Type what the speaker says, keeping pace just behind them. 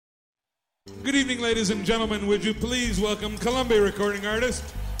Good evening, ladies and gentlemen. Would you please welcome Columbia recording artist,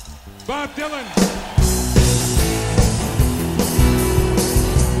 Bob Dylan.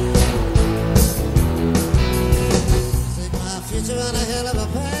 Take my future on a hell of a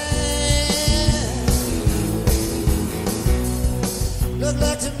path. Look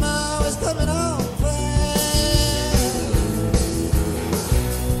like tomorrow is coming on fast.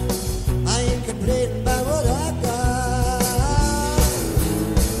 I ain't complaining about what I got.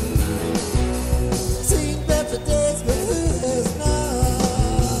 Seen better days, but who has not?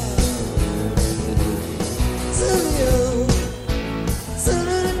 Silvio, silver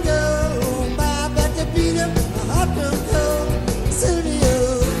and gold, my back to beat up, my heart don't go.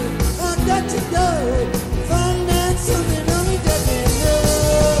 Silvio, I got to go, find out something only God can know.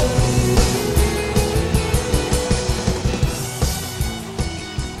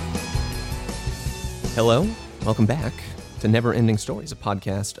 Hello, welcome back to Never Ending Stories, a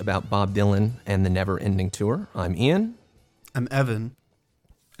podcast about Bob Dylan and the Never Ending Tour. I'm Ian, I'm Evan.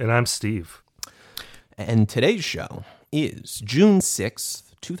 And I'm Steve. and today's show is June 6th,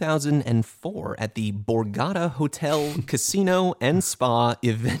 2004 at the Borgata Hotel, Casino and Spa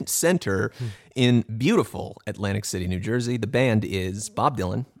Event Center in beautiful Atlantic City, New Jersey. The band is Bob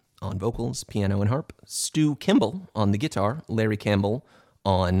Dylan on vocals, piano, and harp, Stu Kimball on the guitar, Larry Campbell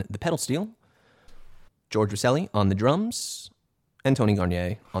on the pedal steel, George Rosselli on the drums, and Tony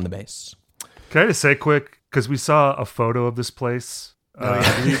Garnier on the bass. Can I just say quick, because we saw a photo of this place.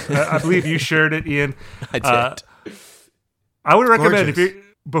 I believe you shared it, Ian. I did. I would recommend Gorgeous. if you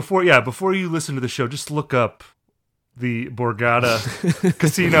before you listen to the show, just look up the Borgata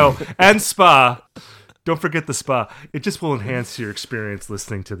Casino and Spa. Don't forget the spa. It just will enhance your experience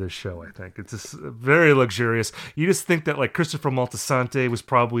listening to this show, I think. It's just very luxurious. You just think that like Christopher Moltisanti was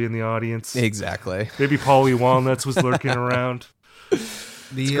probably in the audience. Exactly. Maybe Paulie Walnuts was lurking around.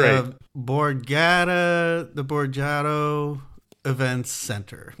 The great. the Borgato Events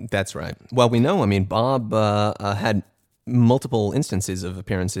Center. That's right. Well, we know, Bob had multiple instances of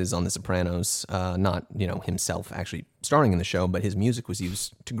appearances on The Sopranos, not, himself actually starring in the show, but his music was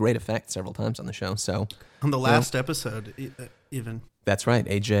used to great effect several times on the show. So On the last episode, even. that's right,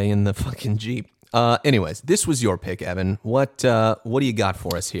 AJ in the fucking Jeep. Anyways, this was your pick, Evan. What do you got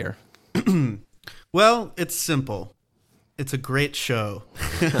for us here? Well, it's simple. It's a great show.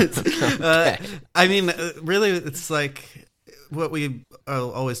 Really, it's like what we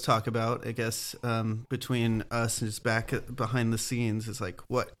always talk about, I guess, between us and just behind the scenes is like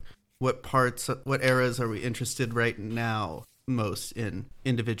what eras are we interested right now most in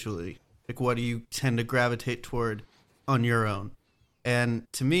individually? Like what do you tend to gravitate toward on your own? And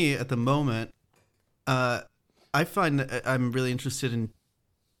to me, at the moment, I find that I'm really interested in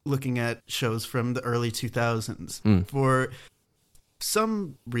looking at shows from the early 2000s for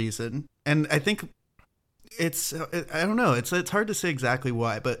some reason. And I think I don't know, it's hard to say exactly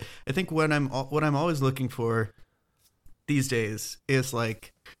why, but I think what I'm always looking for these days is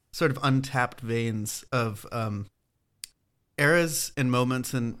like sort of untapped veins of eras and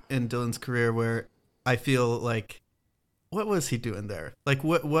moments in Dylan's career where I feel like, what was he doing there? Like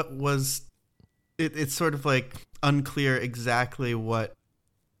what was it? It's sort of like unclear exactly what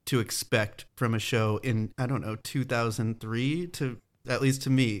to expect from a show in, I don't know, 2003 to, at least to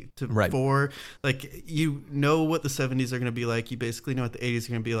me, to Right. 4. Like, you know what the 70s are going to be like. You basically know what the 80s are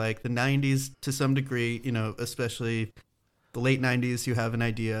going to be like. The 90s, to some degree, especially the late 90s, you have an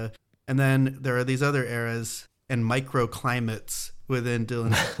idea. And then there are these other eras and microclimates within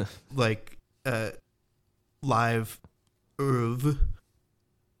Dylan's, live oeuvre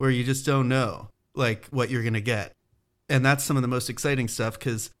where you just don't know, like, what you're going to get. And that's some of the most exciting stuff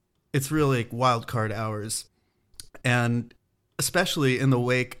because it's really like wild card hours. And especially in the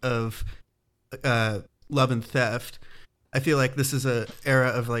wake of Love and Theft, I feel like this is a era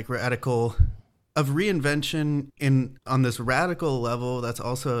of like reinvention on this radical level that's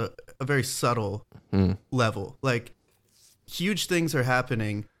also a very subtle level. Like huge things are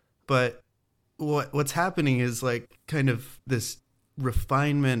happening, but what's happening is like kind of this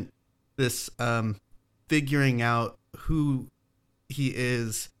refinement, this figuring out who he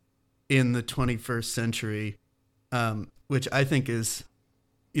is in the 21st century, which I think is,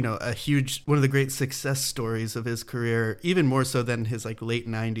 a huge, one of the great success stories of his career, even more so than his like late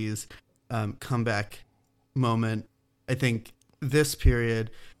 90s comeback moment. I think this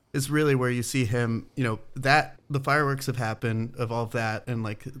period is really where you see him, that the fireworks have happened of all of that and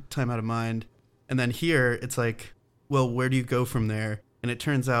like Time Out of Mind. And then here it's like, well, where do you go from there? And it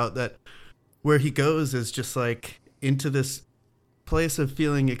turns out that where he goes is just like into this place of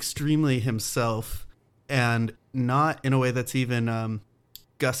feeling extremely himself and not in a way that's even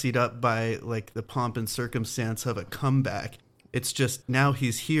gussied up by like the pomp and circumstance of a comeback. It's just now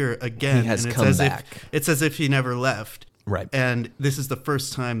he's here again. He has and it's come as back. It's as if he never left. Right. And this is the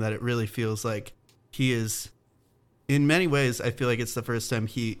first time that it really feels like he is, in many ways, I feel like it's the first time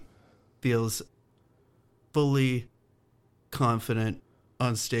he feels fully confident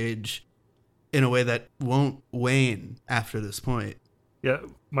on stage in a way that won't wane after this point. Yeah,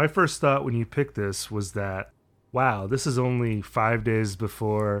 my first thought when you picked this was that, wow, this is only 5 days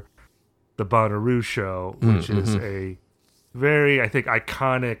before the Bonnaroo show, which is a very, I think,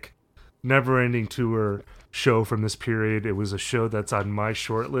 iconic Never-Ending Tour show from this period. It was a show that's on my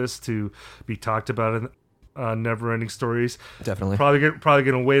short list to be talked about in Never-Ending Stories. Definitely. Probably going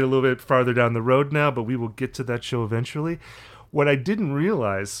to wait a little bit farther down the road now, but we will get to that show eventually. What I didn't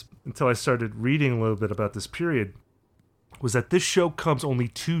realize until I started reading a little bit about this period was that this show comes only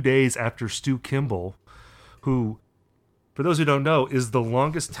 2 days after Stu Kimball, who, for those who don't know, is the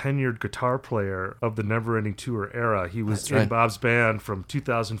longest tenured guitar player of the Never-Ending Tour era. He was in Bob's band from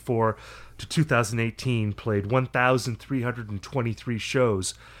 2004 to 2018, played 1,323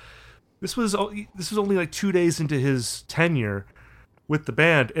 shows. This was only like 2 days into his tenure with the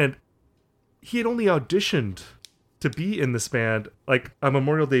band, and he had only auditioned to be in this band like on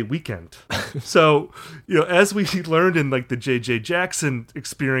Memorial Day weekend. So, as we learned in like the J.J. Jackson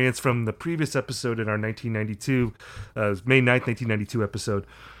experience from the previous episode in our 1992, May 9th, 1992 episode,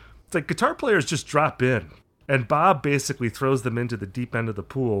 it's like guitar players just drop in and Bob basically throws them into the deep end of the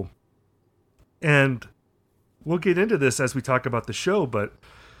pool. And we'll get into this as we talk about the show, but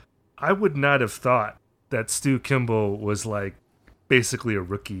I would not have thought that Stu Kimball was like basically a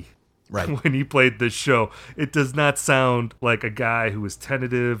rookie. Right. When he played this show. It does not sound like a guy who is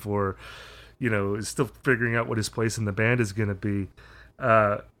tentative or, is still figuring out what his place in the band is going to be.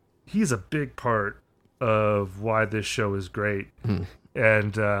 He's a big part of why this show is great.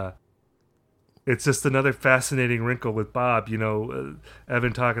 And it's just another fascinating wrinkle with Bob.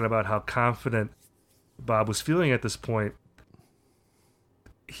 Evan talking about how confident Bob was feeling at this point.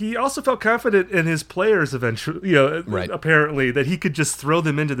 He also felt confident in his players eventually, apparently, that he could just throw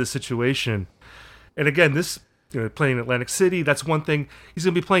them into the situation. And again, this, playing Atlantic City, that's one thing. He's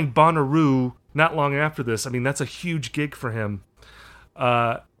going to be playing Bonnaroo not long after this. I mean, that's a huge gig for him.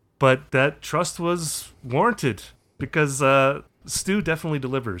 But that trust was warranted because Stu definitely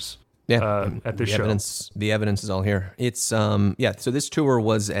delivers at this show. The evidence is all here. It's, so this tour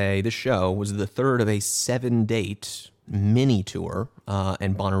this show was the third of a 7-date mini tour,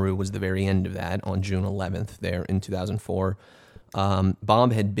 and Bonnaroo was the very end of that on June 11th there in 2004.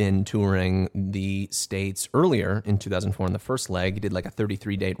 Bob had been touring the States earlier in 2004 in the first leg. He did like a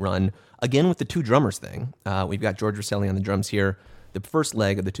 33-date run, again with the two drummers thing. We've got George Rosselli on the drums here. The first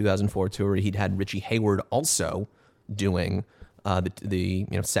leg of the 2004 tour, he'd had Richie Hayward also doing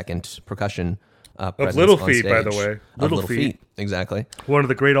the second percussion of Little Feat, by the way. Little Feat, exactly. One of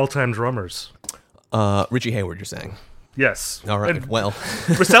the great all-time drummers. Richie Hayward, you're saying? Yes. All right. And well,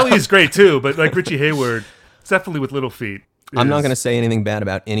 Rosselli is great too, but like Richie Hayward, it's definitely with Little Feat. I'm not going to say anything bad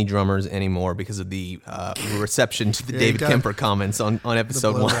about any drummers anymore because of the reception to the David Kemper comments on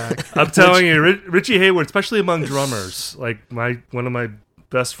episode 1. I'm telling you, Richie Hayward, especially among drummers, like one of my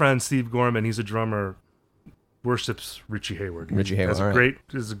best friends, Steve Gorman, he's a drummer, worships Richie Hayward. Richie Hayward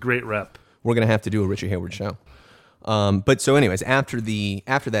is a great rep. We're going to have to do a Richie Hayward show. But so anyways, after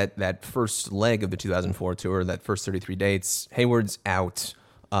that first leg of the 2004 tour, that first 33 dates, Hayward's out.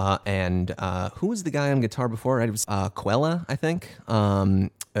 And who was the guy on guitar before? It was Quella, I think,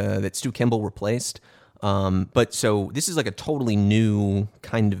 that Stu Kimball replaced. But so this is like a totally new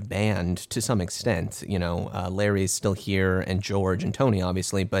kind of band to some extent. Larry's still here and George and Tony,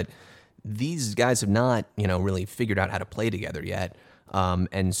 obviously, but these guys have not, really figured out how to play together yet.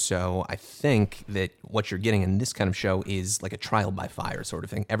 And so I think that what you're getting in this kind of show is like a trial by fire sort of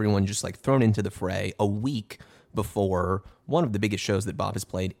thing. Everyone just like thrown into the fray a week before one of the biggest shows that Bob has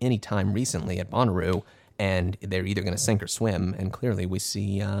played any time recently at Bonnaroo, and they're either going to sink or swim. And clearly we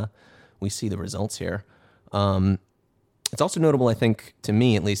see the results here. It's also notable, I think, to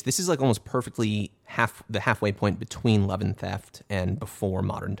me at least, this is like almost perfectly the halfway point between Love and Theft and before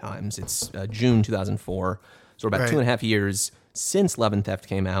Modern Times. It's June 2004, so we're about 2.5 years since Love and Theft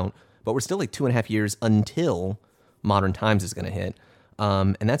came out, but we're still like 2.5 years until Modern Times is going to hit.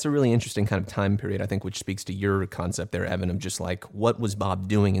 And that's a really interesting kind of time period, I think, which speaks to your concept there, Evan, of just like, what was Bob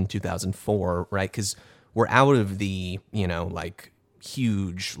doing in 2004, right? Because we're out of the,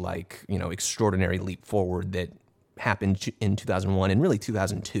 huge, extraordinary leap forward that happened in 2001, and really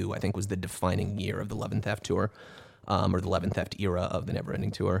 2002, I think, was the defining year of the Love and Theft tour, or the Love and Theft era of the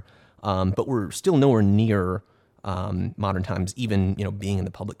Neverending Tour. But we're still nowhere near Modern Times even, being in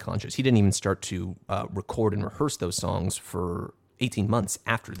the public conscious. He didn't even start to record and rehearse those songs for 18 months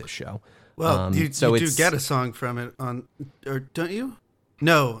after this show. Well, you do get a song from it or don't you?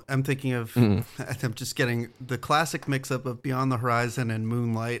 No, I'm thinking of, I'm just getting the classic mix-up of Beyond the Horizon and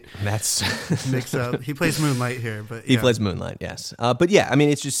Moonlight. That's mix-up. He plays Moonlight here, but He plays Moonlight, yes. But yeah, I mean,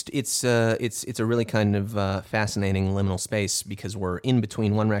 it's a really kind of fascinating liminal space because we're in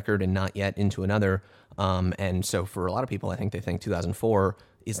between one record and not yet into another. And so for a lot of people, I think they think 2004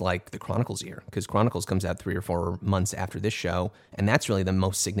 is like the Chronicles year because Chronicles comes out 3 or 4 months after this show. And that's really the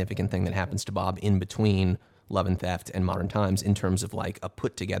most significant thing that happens to Bob in between Love and Theft and Modern Times in terms of like a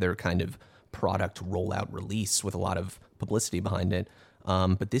put together kind of product rollout release with a lot of publicity behind it.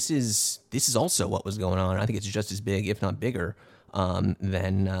 But this is also what was going on. I think it's just as big, if not bigger,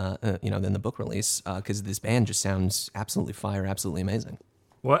 than the book release because this band just sounds absolutely fire, absolutely amazing.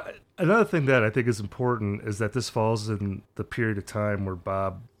 Well, another thing that I think is important is that this falls in the period of time where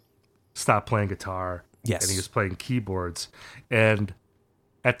Bob stopped playing guitar. Yes. And he was playing keyboards. And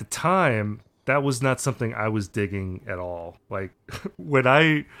at the time, that was not something I was digging at all. Like, when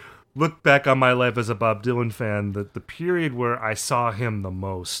I look back on my life as a Bob Dylan fan, the period where I saw him the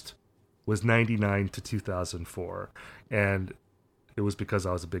most was 99 to 2004. And it was because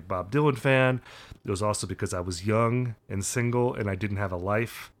I was a big Bob Dylan fan. It was also because I was young and single and I didn't have a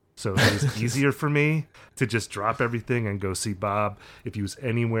life. So it was easier for me to just drop everything and go see Bob if he was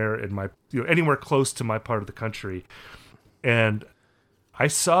anywhere anywhere close to my part of the country. And I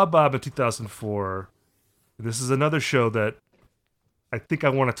saw Bob in 2004. This is another show that I think I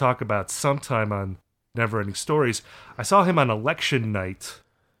want to talk about sometime on Never Ending Stories. I saw him on election night,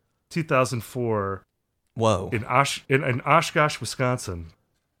 2004. Whoa! In Oshkosh, Wisconsin.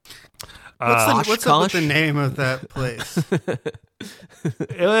 What's up with the name of that place?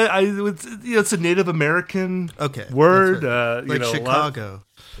 It's a Native American word. Like Chicago.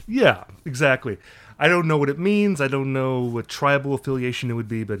 Yeah, exactly. I don't know what it means. I don't know what tribal affiliation it would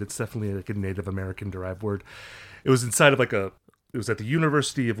be, but it's definitely like a Native American derived word. It was inside of it was at the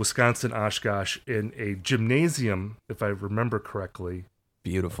University of Wisconsin, Oshkosh, in a gymnasium, if I remember correctly.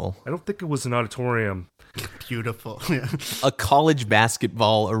 Beautiful. I don't think it was an auditorium. Beautiful. Yeah. A college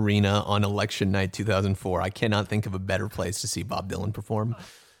basketball arena on election night 2004. I cannot think of a better place to see Bob Dylan perform.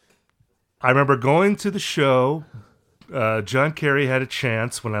 I remember going to the show. John Kerry had a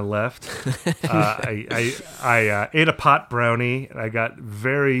chance when I left. I ate a pot brownie and I got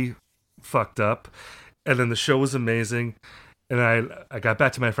very fucked up. And then the show was amazing. And I got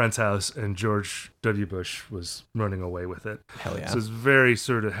back to my friend's house and George W. Bush was running away with it. Hell yeah. So it was a very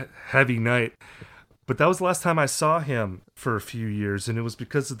sort of heavy night. But that was the last time I saw him for a few years. And it was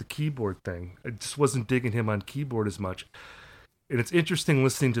because of the keyboard thing. I just wasn't digging him on keyboard as much. And it's interesting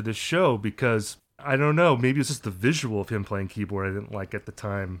listening to this show because I don't know, maybe it was just the visual of him playing keyboard I didn't like at the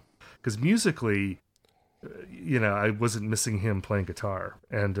time. Because musically, I wasn't missing him playing guitar.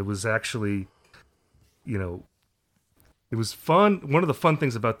 And it was actually, it was fun. One of the fun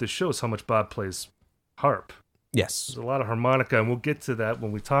things about this show is how much Bob plays harp. Yes. There's a lot of harmonica, and we'll get to that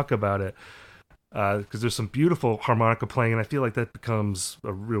when we talk about it. Because there's some beautiful harmonica playing, and I feel like that becomes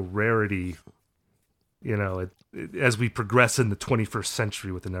a real rarity, as we progress in the 21st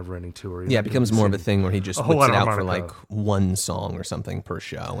century with the Never Ending Tour. Yeah, it becomes more of a thing where he just whips it out for harmonica. like one song or something per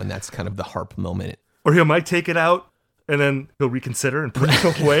show, and that's kind of the harp moment. Or he might take it out, and then he'll reconsider and put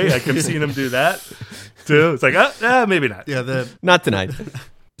it away. I kept seeing him do that, too. It's like, maybe not. Yeah, not tonight.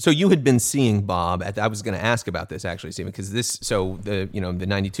 So you had been seeing Bob I was going to ask about this actually, Stephen, because the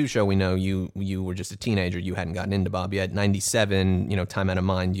 92 show, we know you were just a teenager. You hadn't gotten into Bob yet. 97, Time Out of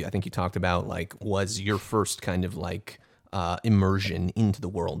Mind, I think you talked about was your first kind of immersion into the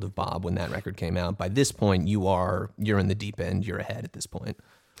world of Bob when that record came out. By this point, you're in the deep end. You're ahead at this point.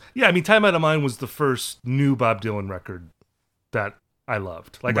 Yeah, I mean, Time Out of Mind was the first new Bob Dylan record that I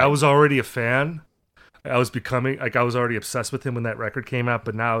loved. Right. I was already a fan. I was already obsessed with him when that record came out,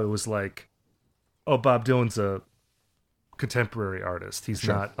 but now it was like, oh, Bob Dylan's a contemporary artist. He's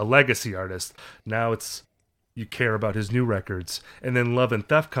not a legacy artist. Now it's, you care about his new records. And then Love and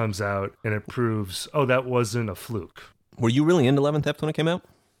Theft comes out, and it proves, oh, that wasn't a fluke. Were you really into Love and Theft when it came out?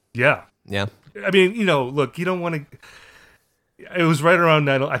 Yeah. Yeah. I mean, look, you don't want to... It was right around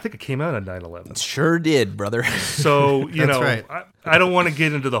 9/11. I think it came out on 9/11. Sure did, brother. So, right. I don't want to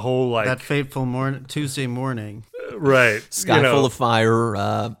get into the whole that fateful Tuesday morning. Right. Sky full of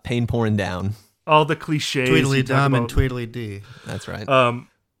fire, pain pouring down. All the cliches. Tweedledum and Tweedledee. That's right. Love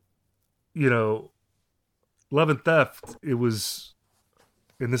and Theft, it was,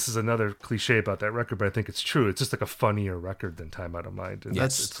 and this is another cliche about that record, but I think it's true. It's just like a funnier record than Time Out of Mind. And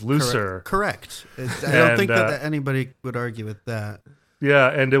it's looser. Correct. I don't think that anybody would argue with that. Yeah,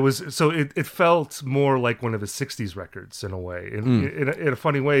 and it felt more like one of his 60s records in a way, in a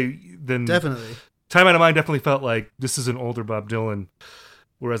funny way than Definitely. Time Out of Mind definitely felt like this is an older Bob Dylan,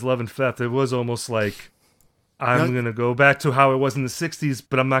 whereas Love and Theft, it was almost like I'm going to go back to how it was in the 60s,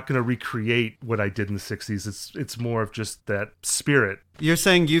 but I'm not going to recreate what I did in the 60s. It's more of just that spirit. You're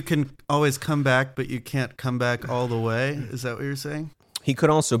saying you can always come back, but you can't come back all the way? Is that what you're saying? He could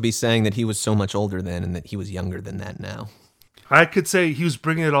also be saying that he was so much older then and that he was younger than that now. I could say he was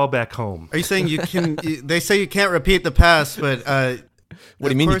bringing it all back home. Are you saying you can? They say you can't repeat the past, but what do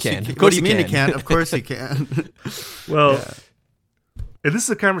you mean you can? Of course you can. Of course you can. Well, and this is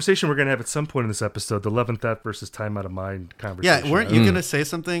a conversation we're going to have at some point in this episode, the Love and Theft versus Time Out of Mind conversation. Yeah, weren't you going to say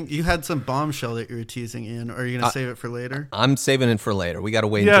something? You had some bombshell that you were teasing in, or are you going to save it for later? I'm saving it for later. We got to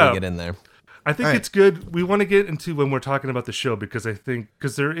wait until we get in there. I think it's good. We want to get into when we're talking about the show because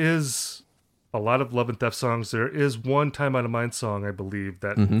there is a lot of Love and Theft songs. There is one Time Out of Mind song, I believe,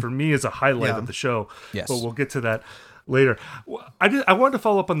 that for me is a highlight of the show. Yes. But we'll get to that later. I wanted to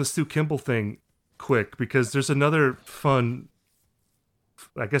follow up on the Stu Kimball thing quick because there's another fun,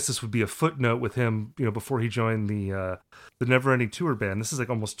 I guess this would be a footnote with him, before he joined the Never Ending Tour band. This is like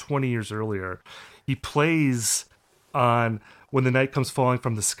almost 20 years earlier. He plays on When the Night Comes Falling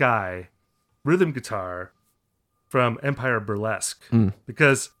from the Sky, rhythm guitar from Empire Burlesque,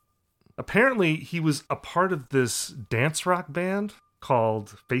 because apparently he was a part of this dance rock band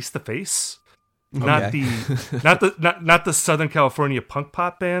called Face to Face, not the Southern California punk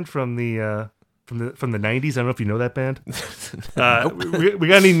pop band from the 90s. I don't know if you know that band. We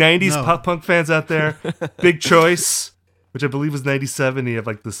got any 90s pop punk fans out there? Big Choice, which I believe was 97. You have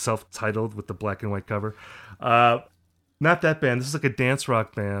like the self-titled with the black and white cover. Not that band. This is like a dance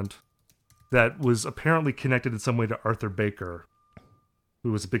rock band that was apparently connected in some way to Arthur Baker,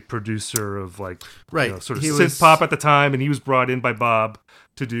 who was a big producer of like sort of synth pop at the time, and he was brought in by Bob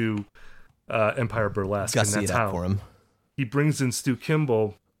to do Empire Burlesque. Gussy and that's it up how for him. He brings in Stu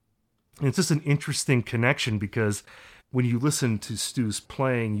Kimball. And it's just an interesting connection because when you listen to Stu's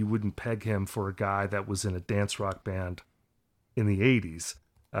playing, you wouldn't peg him for a guy that was in a dance rock band in the 80s.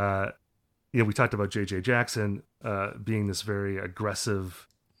 We talked about J.J. Jackson being this very aggressive,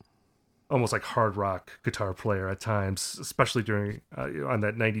 almost like hard rock guitar player at times, especially during on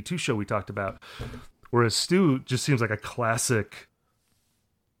that 92 show we talked about. Whereas Stu just seems like a classic,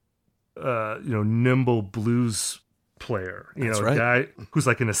 nimble blues player, That's a right. guy who's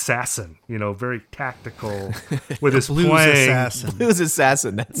like an assassin, very tactical with his Blues playing. assassin. Blues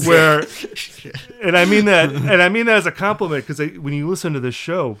assassin. That's Where, and I mean that as a compliment because when you listen to this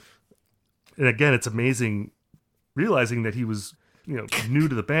show, and again, it's amazing realizing that he was, new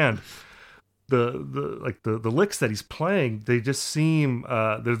to the band. The licks that he's playing, they just seem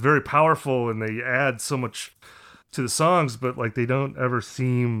they're very powerful and they add so much to the songs, but like they don't ever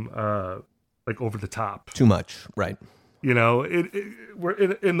seem like over the top. too much, right? We're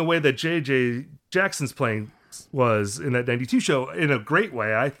in the way that J.J. Jackson's playing was in that 92 show in a great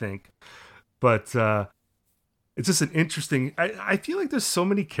way, I think. But it's just an interesting, I feel like there's so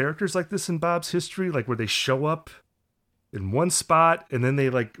many characters like this in Bob's history, like where they show up in one spot and then they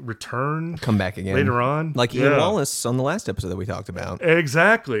like return, Come back again later on. like Ian Wallace on the last episode that we talked about.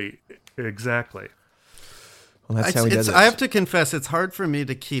 Exactly. Well, that's how he does it. I have to confess, it's hard for me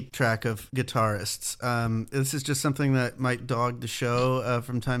to keep track of guitarists. This is just something that might dog the show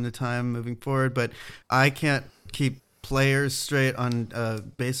from time to time moving forward, but I can't keep players straight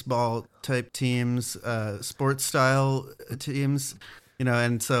on baseball type teams, sports style teams,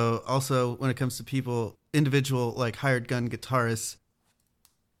 and so also when it comes to people, individual like hired gun guitarists,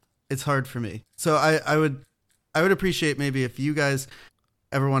 it's hard for me. So I would appreciate maybe if you guys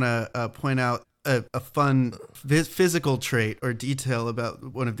ever want to point out a fun physical trait or detail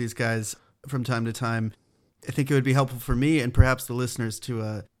about one of these guys from time to time. I think it would be helpful for me and perhaps the listeners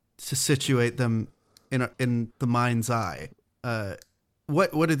to situate them in the mind's eye.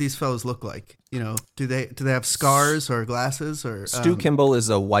 What do these fellows look like? Do they have scars or glasses or? Stu Kimball is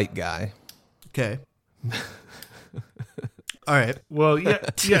a white guy. Okay. All right. Well,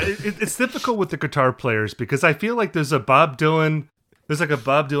 it's difficult with the guitar players because I feel like there's like a Bob Dylan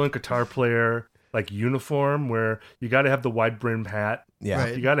guitar player like uniform where you got to have the wide brimmed hat. Yeah.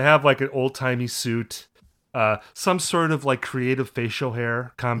 Right. You got to have like an old timey suit, some sort of like creative facial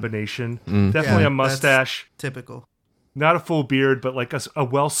hair combination. Definitely Yeah, a mustache, Typical. not a full beard, but like a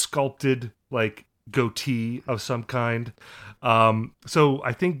well sculpted like goatee of some kind. So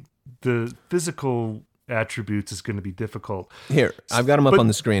I think the physical attributes is going to be difficult. Here, I've got him up on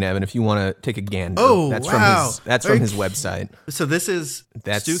the screen, Evan, if you want to take a gander. Oh, that's wow. From his website. So this is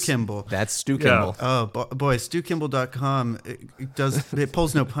Stu Kimball. That's Stu Kimball. Oh boy, StuKimball.com it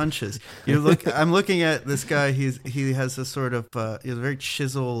pulls no punches. I'm looking at this guy. He has a sort of he has a very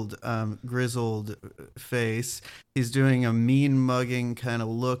chiseled, grizzled face. He's doing a mean mugging kind of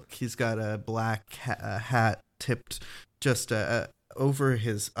look. He's got a black hat tipped just over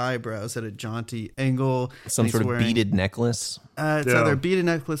his eyebrows at a jaunty angle. Some sort of beaded necklace. It's either a beaded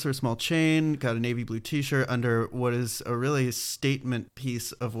necklace or a small chain. Got a navy blue T-shirt under what is a really statement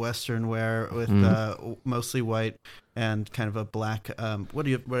piece of Western wear with mostly white and kind of a black,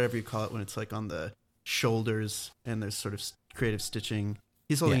 whatever you call it when it's like on the shoulders and there's sort of creative stitching.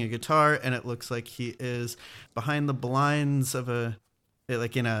 He's holding a guitar, and it looks like he is behind the blinds of in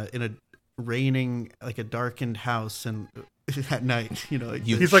a raining, like a darkened house, and at night,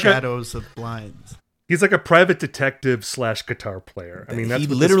 he's like shadows of blinds. He's like a private detective / guitar player. I mean, that's he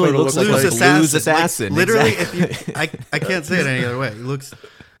what literally looks like a blues assassin. Like, literally, exactly. I can't say it any other way. He looks.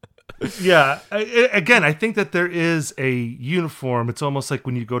 Yeah. Again, I think that there is a uniform. It's almost like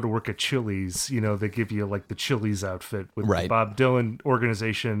when you go to work at Chili's, they give you like the Chili's outfit with the Bob Dylan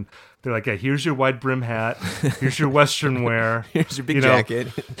organization. They're like, here's your wide brim hat. Here's your Western wear. Here's your big jacket.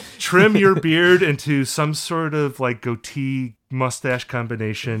 Trim your beard into some sort of like goatee mustache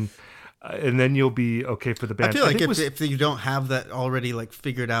combination. And then you'll be okay for the band. I feel like if you don't have that already like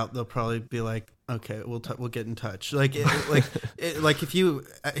figured out, they'll probably be like, okay, we'll get in touch. Like if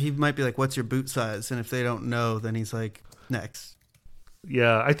he might be like, what's your boot size? And if they don't know, then he's like, next.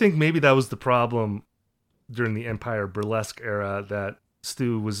 Yeah, I think maybe that was the problem during the Empire Burlesque era, that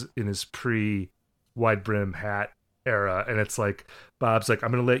Stu was in his pre-wide brim hat era, and it's like Bob's like,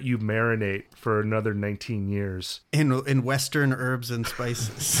 I'm going to let you marinate for another 19 years in Western herbs and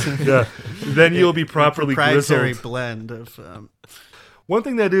spices. Yeah, then you'll be properly proprietary grizzled. Blend of. One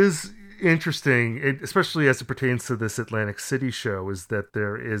thing that is interesting, especially as it pertains to this Atlantic City show, is that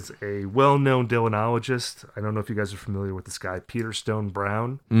there is a well-known Dylanologist. I don't know if you guys are familiar with this guy, Peter Stone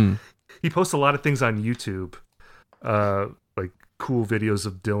Brown. He posts a lot of things on YouTube, like cool videos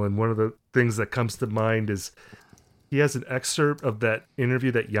of Dylan. One of the things that comes to mind is he has an excerpt of that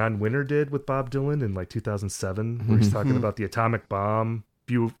interview that Jan Winter did with Bob Dylan in like 2007, where he's talking about the atomic bomb.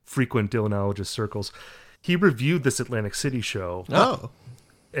 Few frequent Dylanologist circles. He reviewed this Atlantic City show. Oh.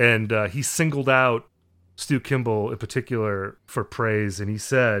 And he singled out Stu Kimball in particular for praise. And he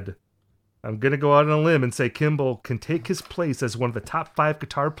said, I'm going to go out on a limb and say Kimball can take his place as one of the top 5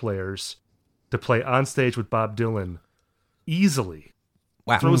 guitar players to play on stage with Bob Dylan easily.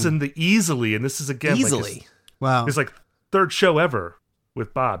 Wow. Throws in the easily. And this is again easily. Wow. His like 3rd show ever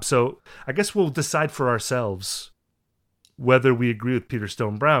with Bob. So I guess we'll decide for ourselves whether we agree with Peter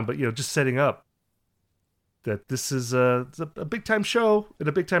Stone Brown. But, just setting up that this is a big time show and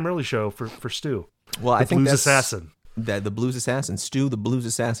a big time early show for Stu. Well, I think Blues that's Assassin. The Blues Assassin, Stu, the Blues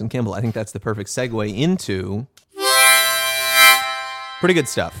Assassin Kimball. I think that's the perfect segue into pretty good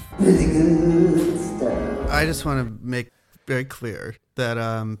stuff. I just want to make very clear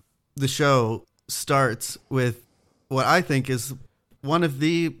that the show starts with what I think is one of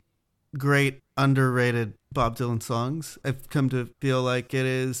the great underrated Bob Dylan songs. I've come to feel like it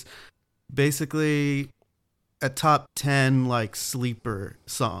is basically a top 10 like sleeper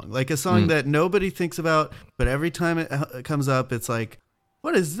song, like a song that nobody thinks about, but every time it comes up, it's like,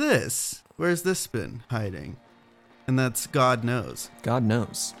 what is this? Where's this been hiding? And that's God Knows. God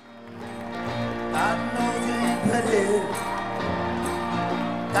Knows. I know you ain't ready.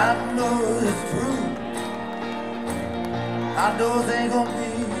 I know it's true. I know there ain't gonna be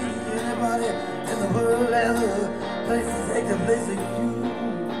anybody in the world that a place to take the place of you.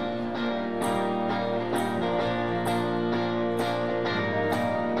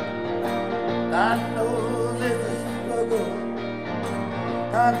 I know there's a struggle.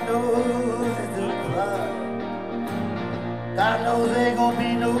 I know there's a cry. I know there ain't gonna be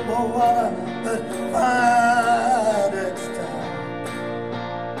no more water, but fire next time.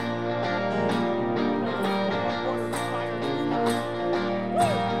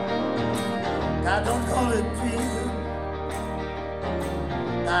 I don't call it treason.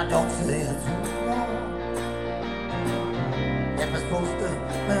 I don't say it's wrong. Am I supposed to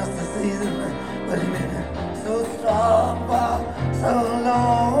last the season? But you've been so strong for so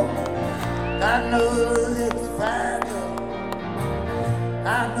long. I know it's fine. I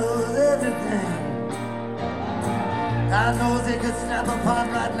know everything. I know they could snap apart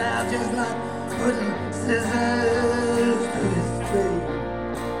right now, just like putting scissors to his tree.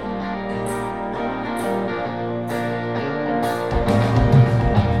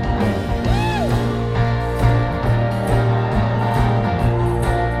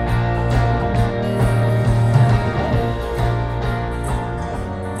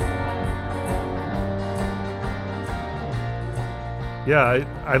 Yeah,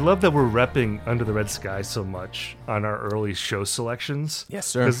 I love that we're repping Under the Red Sky so much on our early show selections. Yes,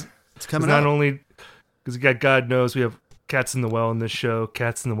 sir. It's coming not up. only because we got God Knows, we have Cats in the Well in this show.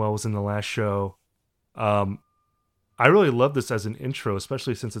 Cats in the Well was in the last show. I really love this as an intro,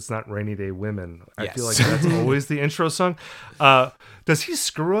 especially since it's not Rainy Day Women. I feel like that's always the intro song. Does he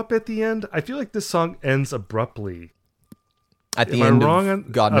screw up at the end? I feel like this song ends abruptly. At the end wrong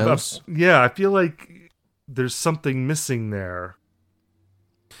of God Knows? Yeah, I feel like there's something missing there.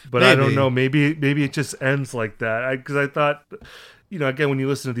 But Maybe. I don't know. Maybe it just ends like that. Because I thought, again, when you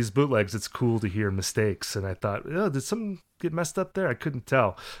listen to these bootlegs, it's cool to hear mistakes. And I thought, did something get messed up there? I couldn't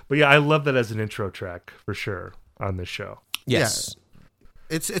tell. But yeah, I love that as an intro track for sure on this show. Yes.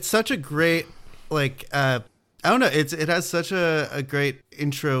 Yeah. It's such a great, like, I don't know. It has such a great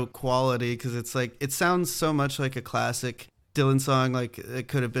intro quality because it's like, it sounds so much like a classic Dylan song, like it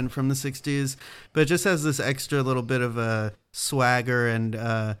could have been from the 60s, but it just has this extra little bit of a swagger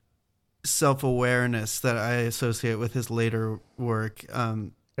and self-awareness that I associate with his later work.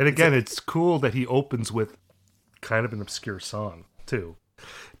 And again, it's cool that he opens with kind of an obscure song too,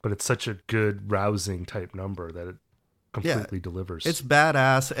 but it's such a good rousing type number that it completely delivers. It's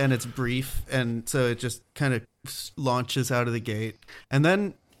badass and it's brief, and so it just kind of launches out of the gate, and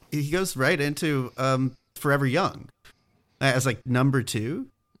then he goes right into Forever Young as like number 2.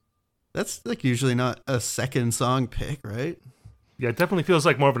 That's like usually not a second song pick, right? Yeah, it definitely feels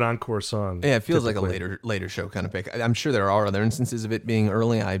like more of an encore song. Yeah, it feels typically. like a later show kind of pick. I'm sure there are other instances of it being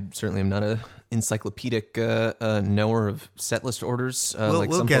early. I certainly am not a encyclopedic knower of set list orders like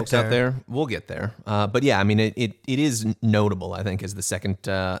we'll some get folks out there. there. We'll get there. But yeah, I mean, it is notable, I think, as the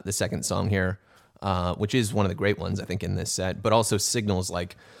second song here, which is one of the great ones, I think, in this set, but also signals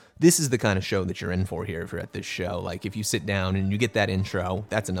like this is the kind of show that you're in for here if you're at this show. Like if you sit down and you get that intro,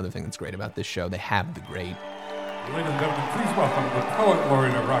 that's another thing that's great about this show. They have the great. Ladies and gentlemen, please welcome the poet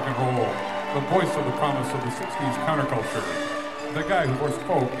laureate of rock and roll, the voice of the promise of the 60s counterculture, the guy who forced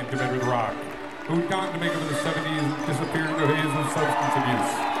folk into bed with rock, who'd gone to make up in the 70s, disappeared into a haze of substance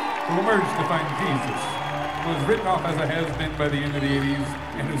abuse, who emerged to find Jesus, who was written off as a has-been by the end of the 80s,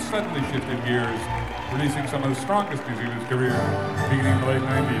 and who suddenly shifted gears, releasing some of the strongest music of his career, beginning in the late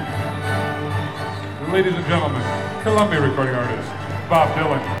 90s. Ladies and gentlemen, Columbia recording artist, Bob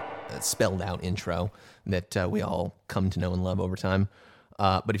Dylan. Spelled out intro that we all come to know and love over time.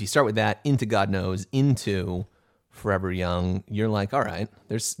 But if you start with that, into God Knows, into Forever Young, you're like, all right,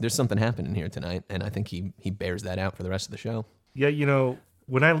 there's something happening here tonight. And I think he bears that out for the rest of the show. Yeah,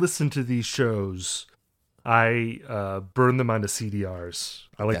 when I listen to these shows, I burn them onto CDRs.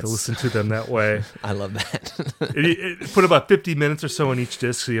 I like to listen to them that way. I love that. it put about 50 minutes or so on each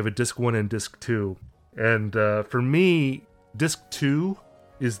disc, so you have a disc 1 and disc 2. And for me, disc 2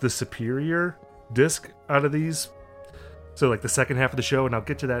 is the superior disc out of these. So like the second half of the show, and I'll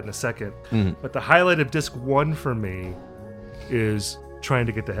get to that in a second. Mm. But the highlight of disc 1 for me is Trying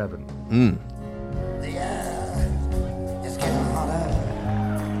to Get to Heaven. The air is getting hotter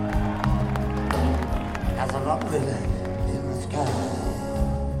as a rock lily in the sky.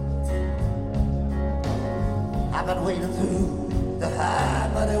 I've been wading through the high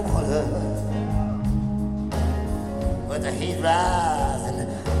muddy water with the heat rising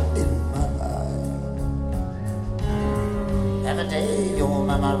in my mind. Every day your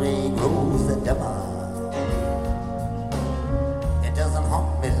memory grows the dimmer. It doesn't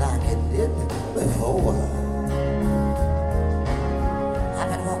haunt me like it did before. I've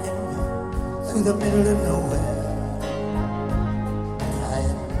been walking through the middle of nowhere,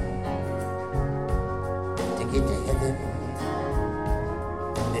 trying to get to heaven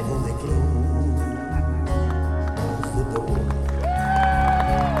before they close the door.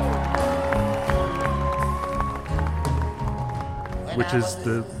 Which is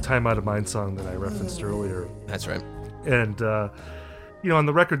the Time Out of Mind song that I referenced earlier. That's right. And, on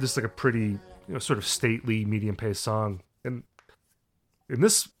the record, this is like a pretty, sort of stately, medium-paced song. And in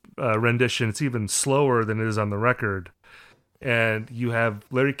this rendition, it's even slower than it is on the record. And you have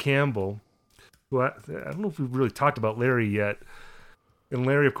Larry Campbell, who I don't know if we've really talked about Larry yet. And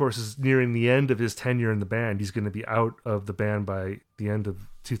Larry, of course, is nearing the end of his tenure in the band. He's going to be out of the band by the end of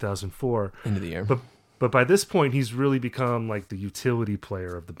 2004. End of the year. But by this point, he's really become like the utility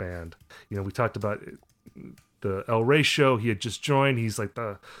player of the band. We talked about the El Rey show. He had just joined. He's like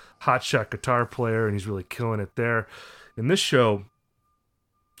the hotshot guitar player, and he's really killing it there. In this show,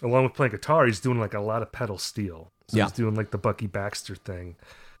 along with playing guitar, he's doing like a lot of pedal steel. So he's doing like the Bucky Baxter thing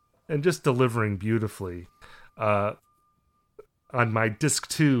and just delivering beautifully. On my disc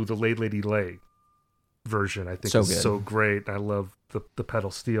 2, the Lay Lady Lay version, I think is so great. I love the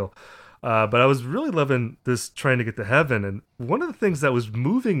pedal steel. But I was really loving this Trying to Get to Heaven. And one of the things that was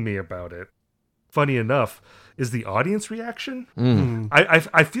moving me about it, funny enough, is the audience reaction.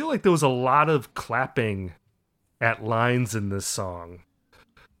 I feel like there was a lot of clapping at lines in this song.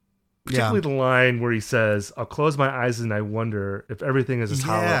 Particularly the line where he says, "I'll close my eyes and I wonder if everything is as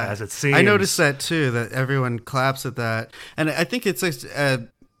hollow as it seems." I noticed that too, that everyone claps at that. And I think it's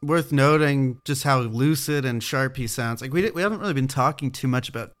worth noting just how lucid and sharp he sounds. Like we haven't really been talking too much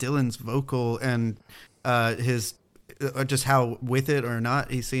about Dylan's vocal and his just how with it or not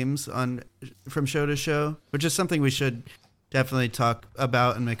he seems on from show to show, which is something we should definitely talk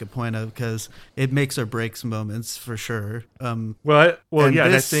about and make a point of, because it makes or breaks moments for sure. And this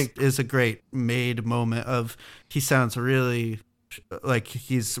I think is a great made moment of he sounds really like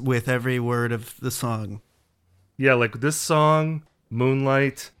he's with every word of the song. Yeah, like this song,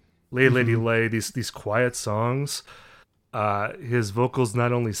 Moonlight, Lay Lady Lay, these quiet songs, his vocals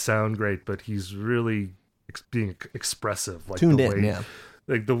not only sound great, but he's really being expressive, like tuned the in, way,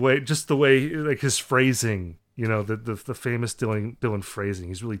 like the way, like his phrasing. You know, the famous Dylan phrasing.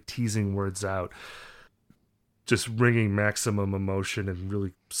 He's really teasing words out, just bringing maximum emotion in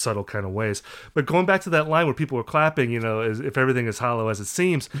really subtle kind of ways. But going back to that line where people were clapping, you know, as if everything is hollow as it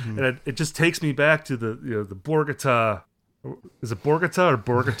seems, and it just takes me back to the Borgata. Is it Borgata or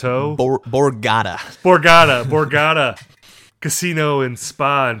Borgato? Borgata Casino and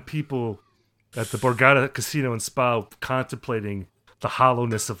Spa, and people at the Borgata Casino and Spa contemplating the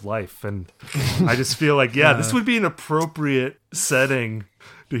hollowness of life. And I just feel like, this would be an appropriate setting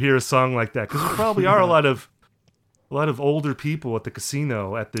to hear a song like that, because there probably are a lot of older people at the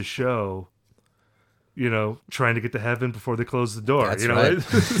casino at this show, you know, trying to get to heaven before they close the door. That's you know, right.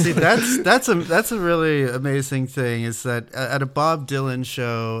 See, that's a really amazing thing, is that at a Bob Dylan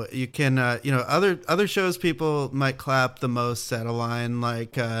show, you can other shows people might clap the most at a line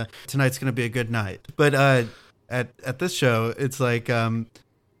like "Tonight's gonna be a good night," but at this show, it's like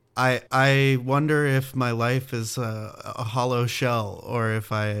I wonder if my life is a hollow shell, or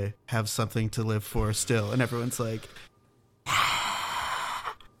if I have something to live for still. And everyone's like,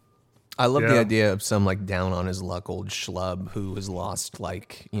 I love the idea of some like down on his luck old schlub who has lost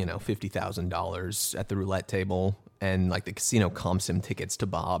like, you know, $50,000 at the roulette table, and like the casino comps him tickets to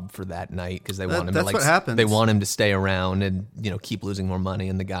Bob for that night because they want him to like what happens. They want him to stay around and, you know, keep losing more money,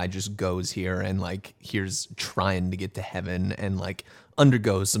 and the guy just goes here and like here's trying to get to heaven and like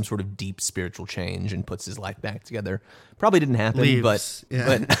undergoes some sort of deep spiritual change and puts his life back together. Probably didn't happen, but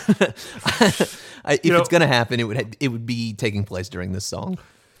if it's gonna happen, it would be taking place during this song.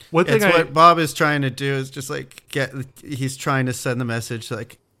 What Bob is trying to do is just like he's trying to send the message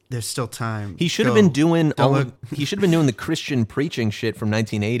like, there's still time. He should have been doing he should have been doing the Christian preaching shit from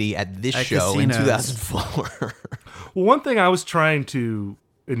 1980 at this show casinos. In 2004. Well, one thing I was trying to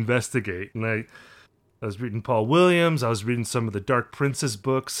investigate, and I was reading Paul Williams, I was reading some of the Dark Princess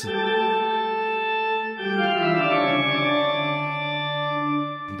books. They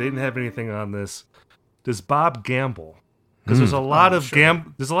didn't have anything on this. Does Bob gamble? Because there's a lot of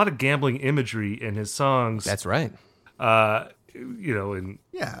there's a lot of gambling imagery in his songs. That's right. You know, and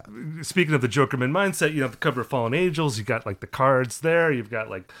speaking of the Jokerman mindset, you know, the cover of Fallen Angels, you got like the cards there. You've got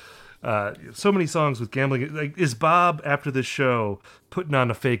like so many songs with gambling. Like, is Bob after this show putting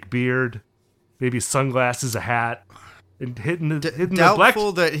on a fake beard, maybe sunglasses, a hat, and hitting the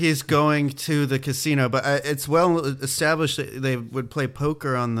doubtful that he's going to the casino, but it's well established that they would play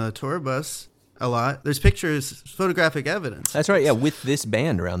poker on the tour bus a lot. There's pictures, photographic evidence. That's right, yeah, with this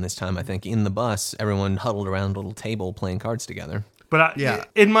band around this time, I think, in the bus, everyone huddled around a little table playing cards together. But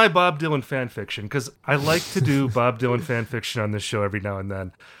in my Bob Dylan fan fiction, because I like to do Bob Dylan fan fiction on this show every now and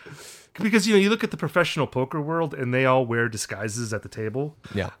then, because, you know, you look at the professional poker world and they all wear disguises at the table.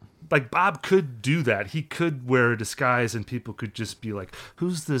 Yeah. Like, Bob could do that. He could wear a disguise and people could just be like,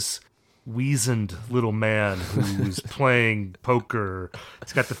 who's this weazened little man who's playing poker?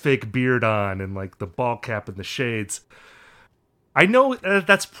 He's got the fake beard on and like the ball cap and the shades. I know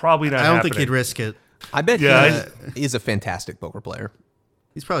that's probably not happening. I don't think he'd risk it. I bet he is a fantastic poker player.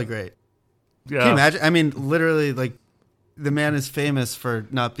 He's probably great. Yeah. Can you imagine? I mean, literally, like, the man is famous for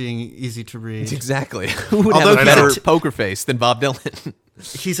not being easy to read. Exactly. Who would have a better poker face than Bob Dylan?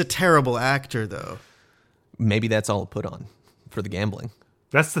 He's a terrible actor, though. Maybe that's all put on for the gambling.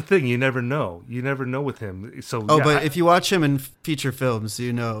 That's the thing. You never know. You never know with him. So but if you watch him in feature films,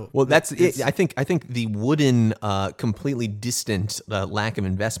 you know. Well, that's it. I think the wooden, completely distant lack of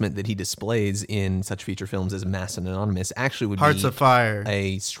investment that he displays in such feature films as Mass and Anonymous actually would Hearts be of Fire,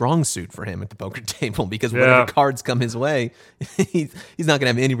 a strong suit for him at the poker table, because whatever cards come his way, he's not going to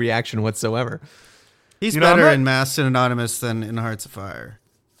have any reaction whatsoever. He's better in Mass and Anonymous than in Hearts of Fire.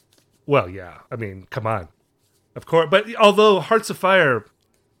 Well, yeah. I mean, come on. Of course. But although Hearts of Fire,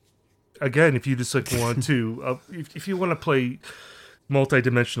 again, if you just like want to, if you want to play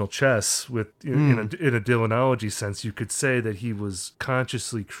multi-dimensional chess with in a Dylanology sense, you could say that he was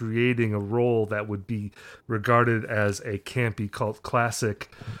consciously creating a role that would be regarded as a campy cult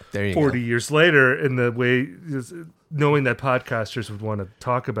classic 40 years later, in the way, knowing that podcasters would want to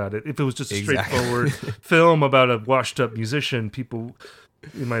talk about it. If it was just a straightforward film about a washed-up musician, people,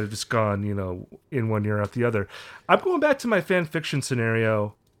 you might have just gone, in one ear out the other. I'm going back to my fan fiction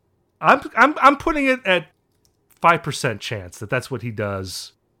scenario. I'm putting it at 5% chance that that's what he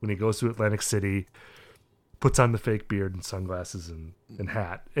does when he goes to Atlantic City, puts on the fake beard and sunglasses and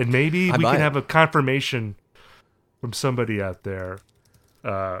hat. And maybe we can have a confirmation from somebody out there.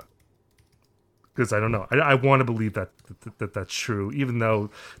 Because I don't know. I want to believe that's true, even though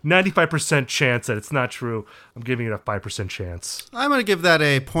 95% chance that it's not true. I'm giving it a 5% chance. I'm going to give that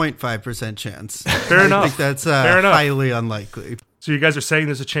a 0.5% chance. Fair enough. I think that's highly unlikely. So you guys are saying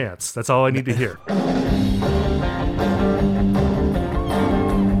there's a chance. That's all I need to hear.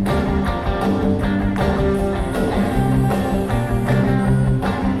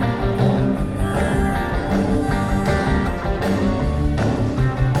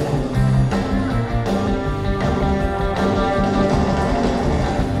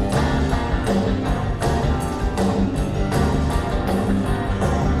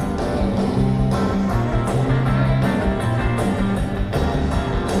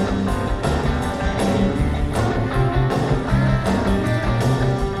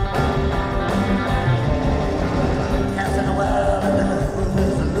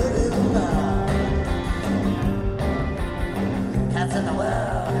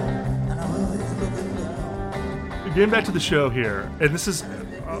 Getting back to the show here, and this is,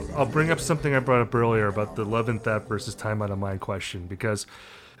 I'll bring up something I brought up earlier about the Love and Theft versus Time Out of Mind question, because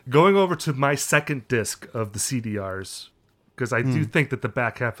going over to my second disc of the CDRs, because I do think that the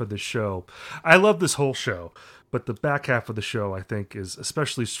back half of the show, I love this whole show, but the back half of the show I think is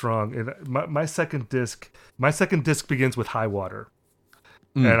especially strong. And my second disc begins with High Water,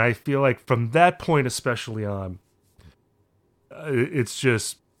 and I feel like from that point especially on, it's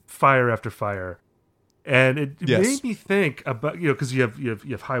just fire after fire. And it made me think about, because you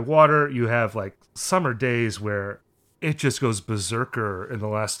have High Water, you have like Summer Days where it just goes berserker in the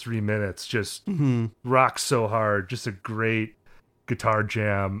last 3 minutes, just rocks so hard, just a great guitar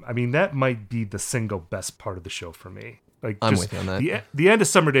jam. I mean, that might be the single best part of the show for me. Like, I'm with you on that. The end of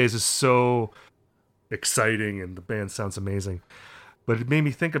Summer Days is so exciting and the band sounds amazing. But it made me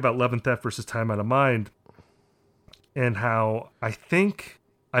think about Love and Theft versus Time Out of Mind, and how I think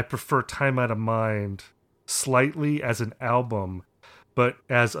I prefer Time Out of Mind slightly as an album, but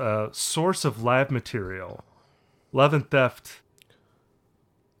as a source of live material, Love and Theft,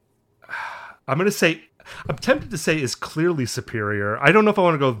 I'm tempted to say is clearly superior. I don't know if I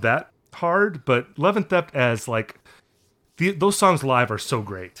want to go that hard, but Love and Theft as like, those songs live are so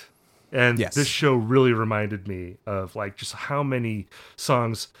great. And this show really reminded me of like just how many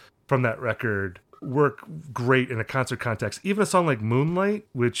songs from that record work great in a concert context. Even a song like Moonlight,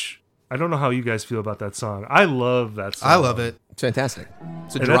 which I don't know how you guys feel about that song. I love that song. I love it. It's fantastic.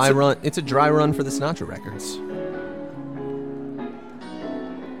 It's a dry run. It's a dry run for the Sinatra records.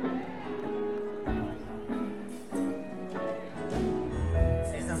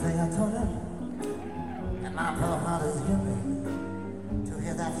 She's the thing I told her, and my poor heart is yearning to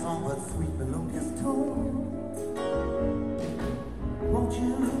hear that song with sweet melodious tone. Won't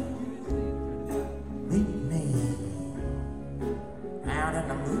you meet me out in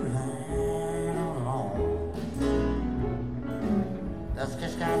the moonlight all alone? Dusky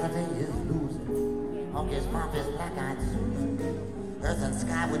sky the day is losing, August pomp is black-eyed Susan, earth and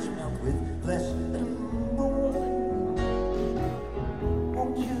sky which melt with flesh and bone.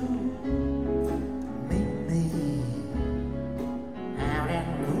 Won't you meet me out in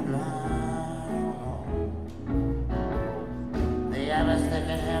the moonlight alone? The air is thick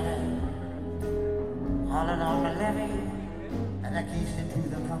and heavy, all along the levee, and the geese into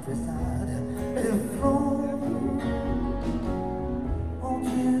the countryside and flow. Won't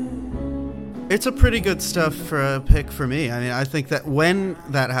you? It's a pretty good stuff for a pick for me. I mean, I think that when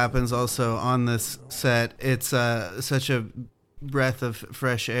that happens also on this set, it's such a breath of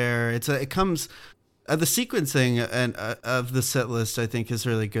fresh air. It comes, the sequencing and of the set list I think is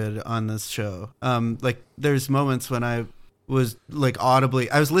really good on this show. Like there's moments when I was like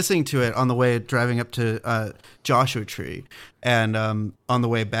I was listening to it on the way driving up to Joshua Tree, and on the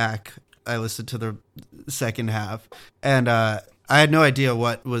way back I listened to the second half, and I had no idea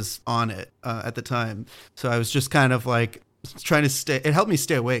what was on it at the time, so I was just kind of like trying to stay. It helped me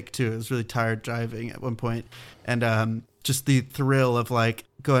stay awake too. I was really tired driving at one point, and just the thrill of like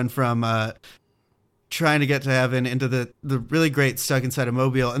going from trying to get to heaven into the really great Stuck Inside a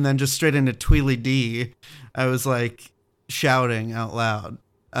Mobile, and then just straight into Tweely D. I was like shouting out loud,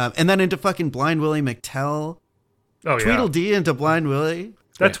 and then into fucking Blind Willie McTell. Oh, Tweedledee into Blind Willie.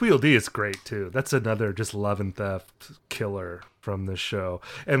 That Tweedledee is great too. That's another just Love and Theft killer from this show.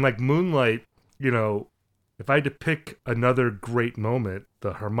 And like Moonlight, you know, if I had to pick another great moment,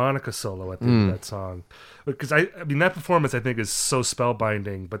 the harmonica solo at the end of that song, because I mean that performance I think is so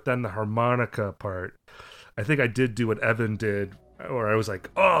spellbinding. But then the harmonica part, I think I did do what Evan did, or I was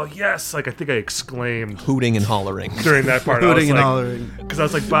like, oh yes, like I think I exclaimed, hooting and hollering during that part. Hooting and hollering. Because I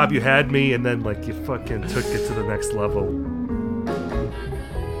was like, Bob, you had me, and then like you fucking took it to the next level.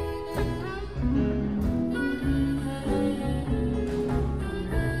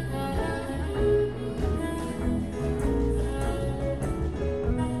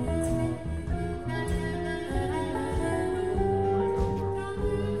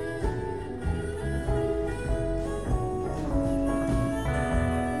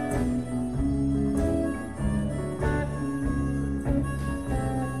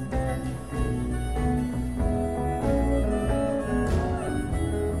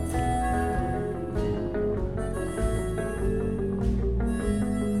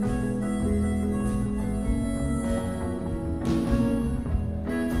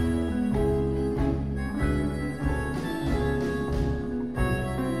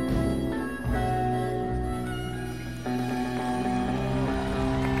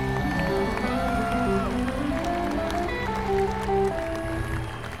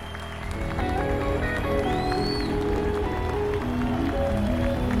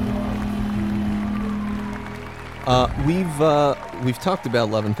 We've talked about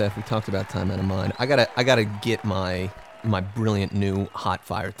Love and Theft. We've talked about Time Out of Mind. I gotta get my brilliant new hot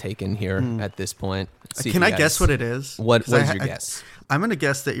fire taken here at this point. Can I guess what it is? What is your guess? I'm gonna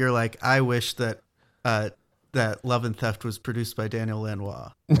guess that you're like, I wish that that Love and Theft was produced by Daniel Lanois.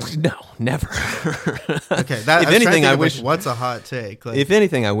 No, never. Okay, if anything, I wish. What's a hot take? Like, if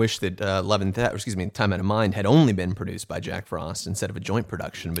anything, I wish that Love and Theft, Time Out of Mind, had only been produced by Jack Frost instead of a joint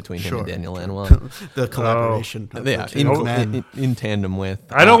production between him and Daniel Lanois. The collaboration. Yeah, in tandem with.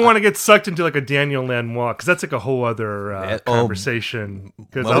 I don't want to get sucked into like a Daniel Lanois because that's like a whole other conversation.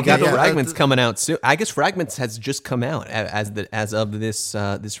 Well, we got the Fragments coming out soon. I guess Fragments has just come out as of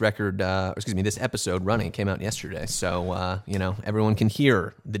this record. This episode running. It came out yesterday, so everyone can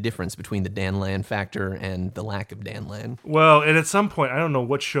hear the difference between the Dan Land factor and the lack of Dan Land. Well, and at some point, I don't know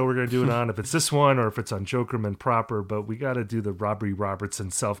what show we're going to do it on, if it's this one or if it's on Jokerman proper, but we got to do the Robbie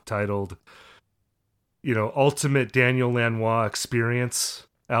Robertson self-titled, ultimate Daniel Lanois experience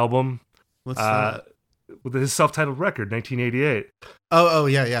album. What's that? With his self-titled record, 1988. Oh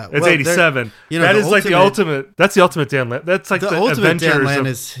yeah. It's 87. That is like the ultimate. That's the ultimate Dan Land. That's like the ultimate Avengers Dan Land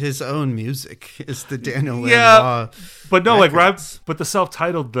is his own music. It's the Daniel Lanois. Yeah, but no, records. but the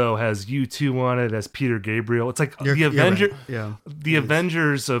self-titled though has U2 on it, has Peter Gabriel. It's like the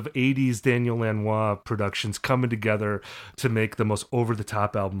Avengers of 80s Daniel Lanois productions coming together to make the most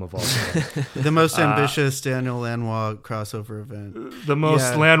over-the-top album of all time. The most ambitious Daniel Lanois crossover event. The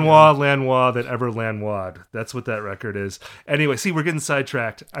most Lanois that ever Lanois. That's what that record is. Anyway, see, we're getting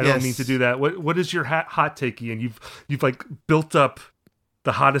sidetracked. I don't mean to do that. What is your hot take, Ian? You've like built up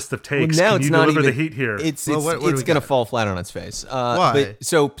the hottest of takes. Well, now Can you deliver the heat here? It's going to fall flat on its face. Why? But,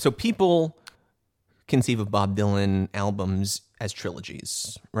 so people conceive of Bob Dylan albums as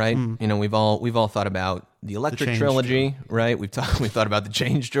trilogies, right? We've all thought about the Electric trilogy, right? We've thought about the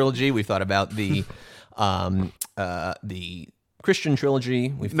Change trilogy. We've thought about the Christian trilogy.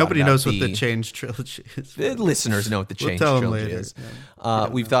 Nobody knows what the Change trilogy is. The listeners know what the Change trilogy is.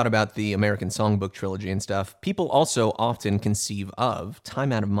 We've thought about the American Songbook trilogy and stuff. People also often conceive of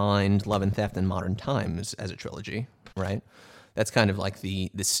Time Out of Mind, Love and Theft, and Modern Times as a trilogy, right? That's kind of like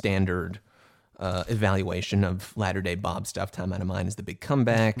the standard evaluation of latter-day Bob stuff. Time Out of Mind is the big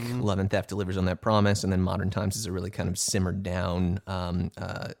comeback. Love and Theft delivers on that promise, and then Modern Times is a really kind of simmered down,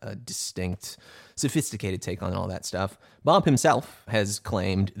 distinct, sophisticated take on all that stuff. Bob himself has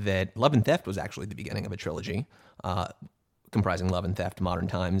claimed that Love and Theft was actually the beginning of a trilogy, comprising Love and Theft, Modern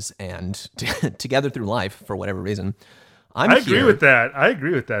Times, and Together Through Life, for whatever reason. I agree with that.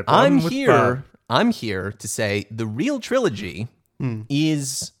 I'm here to say the real trilogy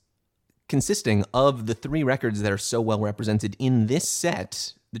is consisting of the three records that are so well represented in this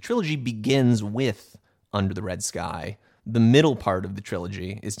set. The trilogy begins with Under the Red Sky, The middle part of the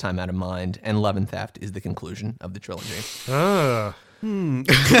trilogy is Time Out of Mind, and Love and Theft is the conclusion of the trilogy. Ah.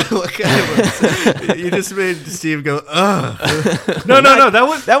 What kind of you just made Steve go, ugh. No.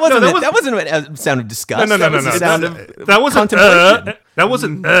 That wasn't a sound of disgust. No. That was a sound of That wasn't. contemplation. That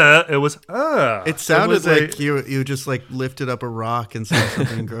wasn't. It was. It sounded like you just like lifted up a rock and saw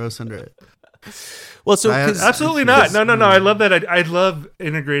something gross under it. Well, so 'cause- Absolutely not. No. I love that. I love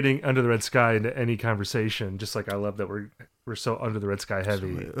integrating Under the Red Sky into any conversation. Just like I love that we're so Under the Red Sky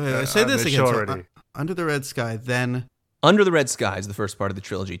heavy. Wait, say this again. So, already. Under the Red Sky, then Under the Red Sky is the first part of the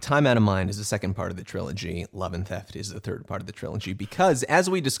trilogy. Time Out of Mind is the second part of the trilogy. Love and Theft is the third part of the trilogy. Because, as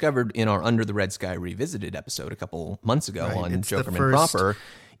we discovered in our Under the Red Sky Revisited episode a couple months ago on it's the Jokerman first Proper,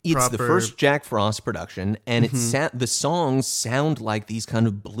 it's the first Jack Frost production, and the songs sound like these kind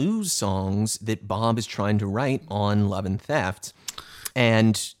of blues songs that Bob is trying to write on Love and Theft.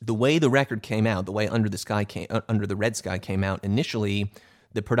 And the way the record came out, the way Under the Red Sky came out initially,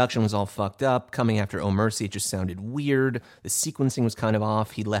 the production was all fucked up. Coming after Oh Mercy, it just sounded weird. The sequencing was kind of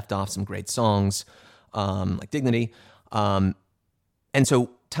off. He left off some great songs, like Dignity. And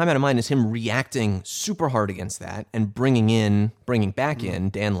so Time Out of Mind is him reacting super hard against that and bringing back in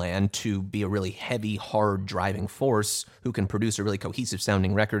Dan Land to be a really heavy, hard driving force who can produce a really cohesive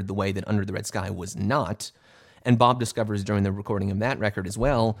sounding record the way that Under the Red Sky was not. And Bob discovers during the recording of that record as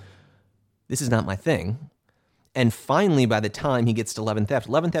well, this is not my thing. And finally, by the time he gets to Love and Theft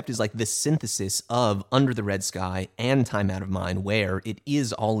is like the synthesis of Under the Red Sky and Time Out of Mind, where it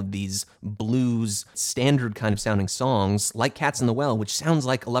is all of these blues, standard kind of sounding songs, like Cats in the Well, which sounds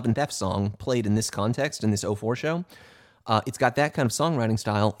like a Love and Theft song played in this context, in this '04 show. It's got that kind of songwriting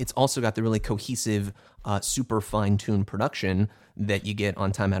style. It's also got the really cohesive, super fine-tuned production that you get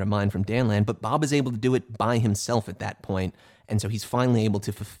on Time Out of Mind from Dan Land, but Bob is able to do it by himself at that point. And so he's finally able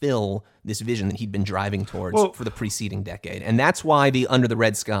to fulfill this vision that he'd been driving towards for the preceding decade. And that's why the Under the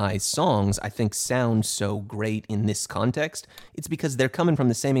Red Sky songs, I think, sound so great in this context. It's because they're coming from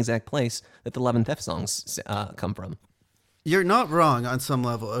the same exact place that the Love and Theft songs come from. you're not wrong on some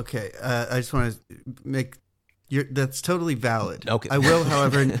level. Okay, I just want to make that's totally valid. Okay. I will,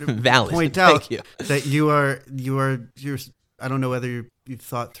 however, Valid. point out Thank you. that you're. I don't know whether you've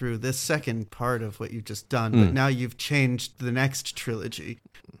thought through this second part of what you've just done, but now you've changed the next trilogy.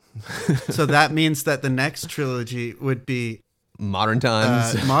 So that means that the next trilogy would be Modern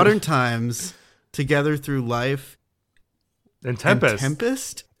Times. Modern Times, Together Through Life, And Tempest. and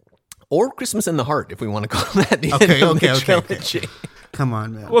Tempest. Or Christmas in the Heart, if we want to call that the Okay, end of the okay. trilogy. Come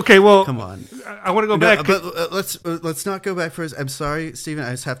on, man. Okay, well, Come on. I want to go No, back. but let's not go back first. I'm sorry, Stephen.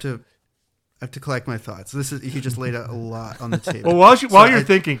 I just have to collect my thoughts. He just laid out a lot on the table. Well, while you're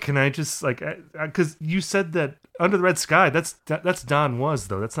thinking, can I just because you said that Under the Red Sky, that's Don Was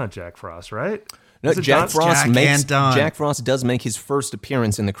though. That's not Jack Frost, right? No, Is it Jack Frost Jack and Don. Jack Frost does make his first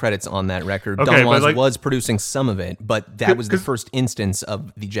appearance in the credits on that record. Okay, Don but Was was producing some of it, but that was the first instance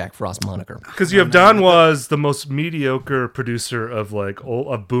of the Jack Frost moniker. Because you have Don Was, the most mediocre producer of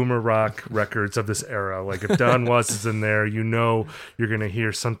of boomer rock records of this era. Like if Don Was is in there, you know you're gonna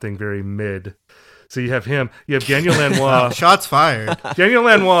hear something very mid. So you have him. You have Daniel Lanois. Shots fired. Daniel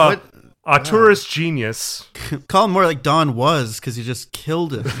Lanois, auteurist genius. Call him more like Don Was because you just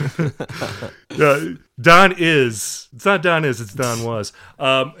killed him. Don is. It's not Don is. It's Don Was.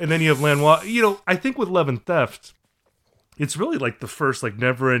 And then you have Lanois. You know, I think with Love and Theft, it's really like the first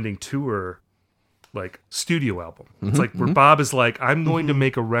never-ending tour, studio album. It's like where Bob is like, I'm going to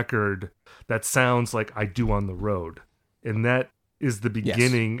make a record that sounds like I do on the road, and that is the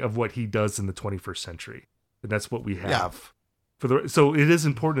beginning of what he does in the 21st century, and that's what we have. So it is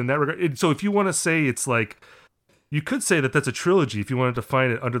important in that regard. So if you want to say it's like, you could say that that's a trilogy if you wanted to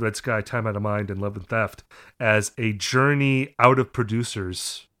define it, Under the Red Sky, Time Out of Mind, and Love and Theft, as a journey out of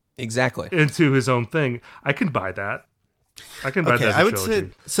producers Exactly. into his own thing. I can buy that. I can buy that as a I would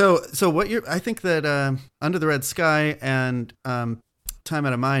trilogy. say so. What you're? I think that Under the Red Sky and Time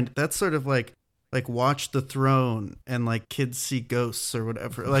Out of Mind. That's sort of like Watch the Throne and Kids See Ghosts or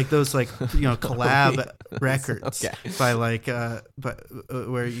whatever. Like those collab records by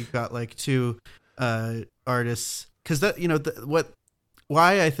where you got two artists. Because that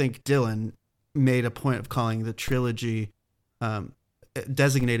why I think Dylan made a point of calling the trilogy,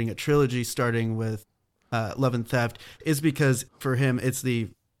 designating a trilogy starting with Love and Theft is because for him it's the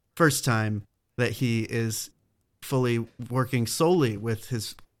first time that he is fully working solely with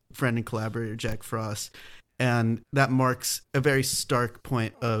his friend and collaborator Jack Frost, and that marks a very stark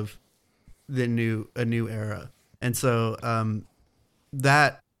point of a new era. And so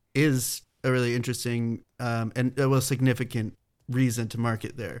that is a really interesting and significant reason to mark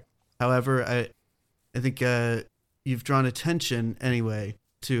it there. However, I think you've drawn attention anyway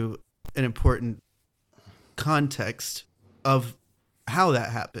to an important context of how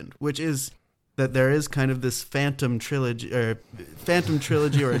that happened, which is that there is kind of this phantom trilogy or a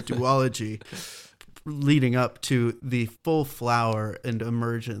duology leading up to the full flower and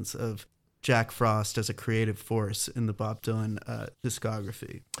emergence of Jack Frost as a creative force in the Bob Dylan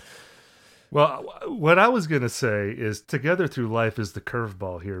discography. Well, what I was going to say is Together Through Life is the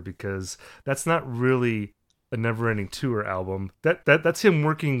curveball here, because that's not really a Never-Ending Tour album. That's him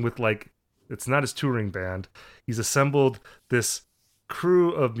working with, like, it's not his touring band. He's assembled this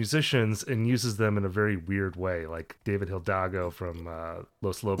crew of musicians and uses them in a very weird way, like David Hidalgo from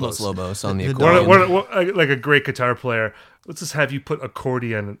Los Lobos. Los Lobos on the accordion. Like a great guitar player. Let's just have you put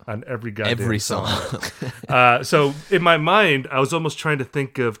accordion on every goddamn song. So in my mind, I was almost trying to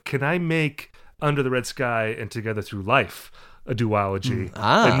think of, can I make Under the Red Sky and Together Through Life a duology?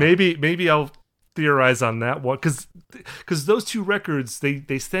 And maybe I'll theorize on that one, because those two records,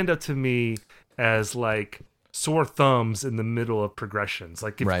 they stand out to me as like sore thumbs in the middle of progressions.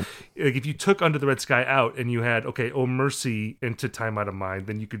 Like if you took Under the Red Sky out and you had, okay, Oh Mercy into Time Out of Mind,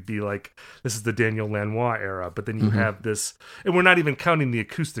 then you could be like, this is the Daniel Lanois era. But then you have this, and we're not even counting the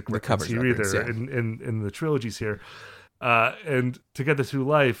acoustic records here either in the trilogies here. And Together Through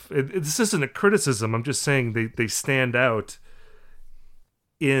Life, this isn't a criticism. I'm just saying they stand out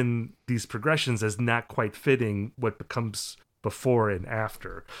in these progressions as not quite fitting what becomes before and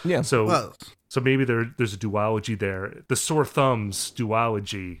after. Yeah. So maybe there's a duology there. The Sore Thumbs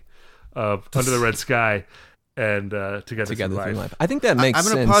duology of Under the Red Sky and Together Through Life. I think that makes sense.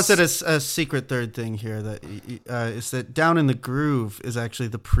 I'm going to posit a secret third thing here that is that Down in the Groove is actually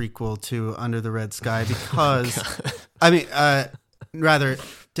the prequel to Under the Red Sky, because rather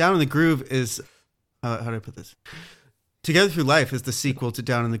Down in the Groove is how do I put this? Together Through Life is the sequel to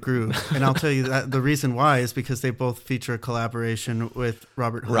Down in the Groove, and I'll tell you that the reason why is because they both feature a collaboration with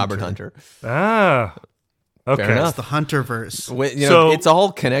Robert Hunter. Ah, okay. Fair enough. It's the Hunterverse. It's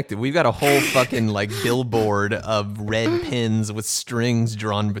all connected. We've got a whole fucking like billboard of red pins with strings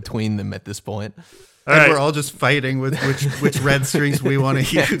drawn between them at this point. We're all just fighting with which red strings we want to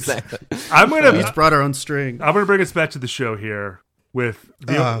use. Yeah, exactly. We each brought our own string. I'm gonna bring us back to the show here with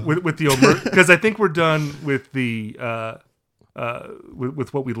the because I think we're done with the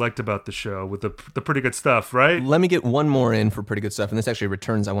with what we liked about the show, with the pretty good stuff, right? Let me get one more in for pretty good stuff, and this actually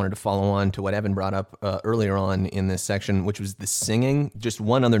returns. I wanted to follow on to what Evan brought up earlier on in this section, which was the singing. Just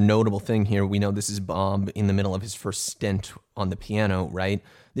one other notable thing here. We know this is Bob in the middle of his first stint on the piano, right?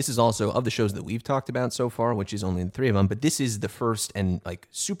 This is also, of the shows that we've talked about so far, which is only the three of them, but this is the first and like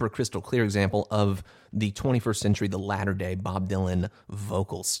super crystal clear example of the 21st century, the latter day Bob Dylan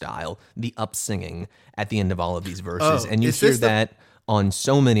vocal style, the up-singing at the end of all of these verses. And you hear that on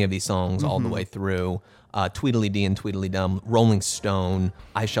so many of these songs all the way through. Tweedledee and Tweedledum, Rolling Stone,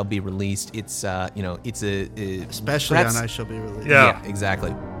 I Shall Be Released. It's, it's especially on I Shall Be Released. Yeah,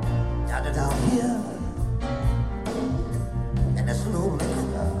 exactly. Down here, and it's slowly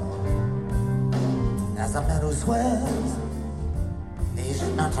as the meadow swells, he's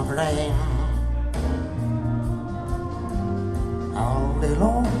not to blame. All day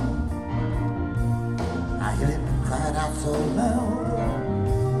long, I hear him crying out so loud,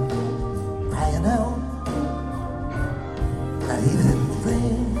 crying out that he didn't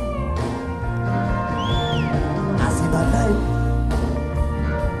think. I see my light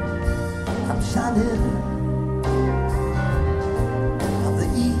come shining from the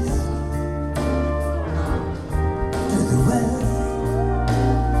east to the west.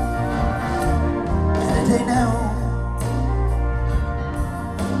 Any day now,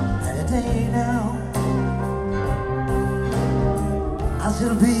 I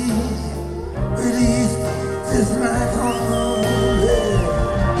shall be released just like on the way.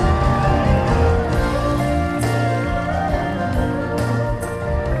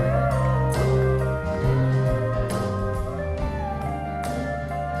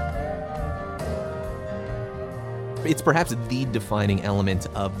 It's perhaps the defining element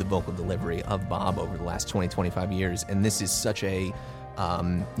of the vocal delivery of Bob over the last 20, 25 years. And this is such a,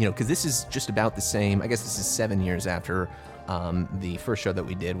 because this is just about the same. I guess this is 7 years after the first show that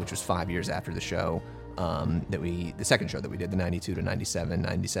we did, which was 5 years after the show the second show that we did, the 92 to 97,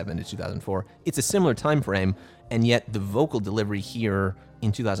 97 to 2004. It's a similar time frame, and yet the vocal delivery here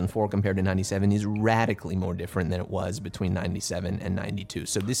in 2004 compared to 97 is radically more different than it was between 97 and 92.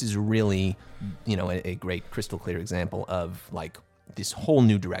 So this is really, a great crystal clear example of like this whole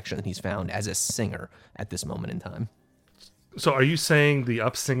new direction that he's found as a singer at this moment in time. So are you saying the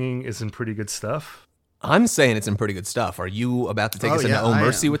up singing is in pretty good stuff? I'm saying it's in pretty good stuff. Are you about to take us into Oh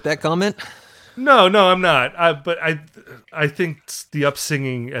Mercy with that comment? No, I'm not. But I think the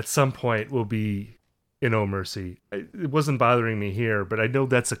upsinging at some point will be in Oh Mercy. It wasn't bothering me here, but I know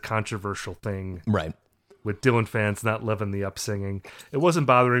that's a controversial thing. Right. With Dylan fans not loving the upsinging. It wasn't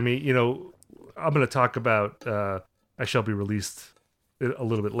bothering me. You know, I'm going to talk about I Shall Be Released a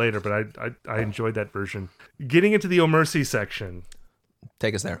little bit later, but I enjoyed that version. Getting into the Oh Mercy section.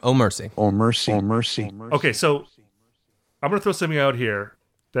 Take us there. Oh Mercy. Oh mercy, oh mercy. Okay, so I'm going to throw something out here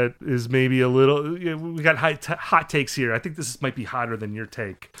that is maybe a little... We got hot takes here. I think this might be hotter than your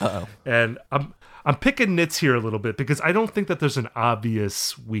take. Uh-oh. And I'm picking nits here a little bit because I don't think that there's an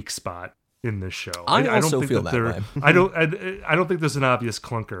obvious weak spot in this show. I don't also think feel that way. I don't think there's an obvious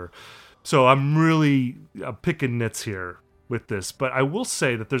clunker. So I'm picking nits here with this. But I will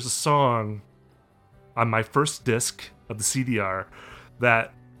say that there's a song on my first disc of the CDR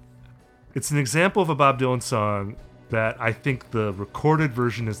that it's an example of a Bob Dylan song that I think the recorded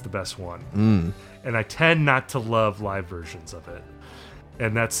version is the best one. And I tend not to love live versions of it.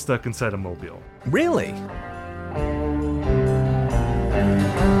 And that's Stuck Inside a Mobile. Really? And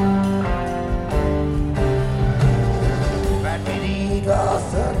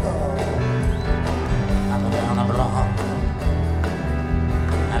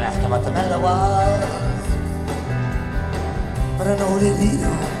asked him what the matter was, but I know that he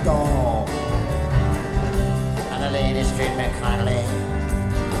don't go. And the lady treated me kindly,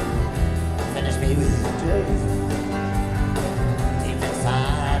 finished me with a drink. Deep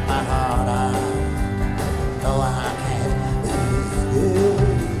inside my heart, I know I can't lose you.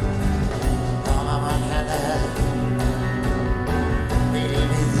 No, mama can't really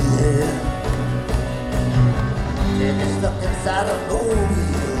be here. Get stuck inside a mobile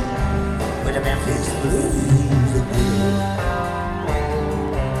with a Memphis blues again.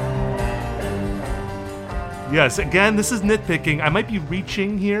 Yes, again, this is nitpicking. I might be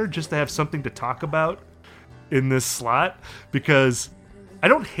reaching here just to have something to talk about in this slot because I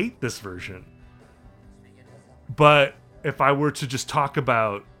don't hate this version. But if I were to just talk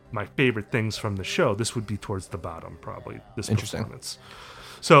about my favorite things from the show, this would be towards the bottom, probably, this performance.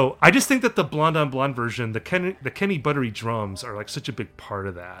 So I just think that the Blonde on Blonde version, the Kenny Buttery drums are like such a big part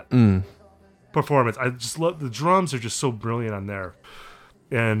of that performance. I just love the drums are just so brilliant on there.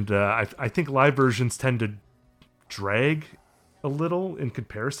 And I think live versions tend to drag a little in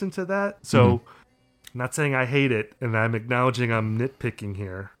comparison to that. So I'm not saying I hate it, and I'm acknowledging I'm nitpicking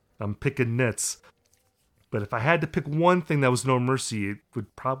here. I'm picking nits. But if I had to pick one thing that was No Mercy, it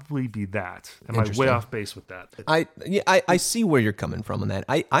would probably be that. Am I way off base with that? I see where you're coming from on that.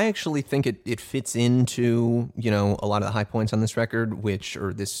 I actually think it fits into, you know, a lot of the high points on this record,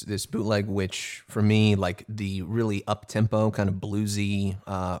 this bootleg, which for me, like the really up-tempo kind of bluesy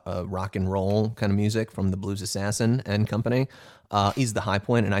rock and roll kind of music from the Blues Assassin and company is the high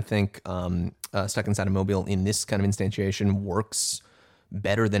point. And I think Stuck Inside a Mobile in this kind of instantiation works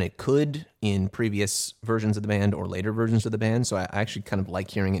better than it could in previous versions of the band or later versions of the band. So I actually kind of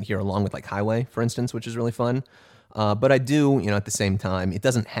like hearing it here along with like Highway, for instance, which is really fun. But I do, you know, at the same time, it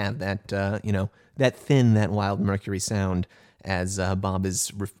doesn't have that, you know, that thin, that Wild Mercury sound as Bob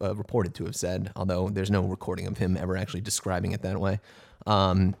is reported to have said, although there's no recording of him ever actually describing it that way.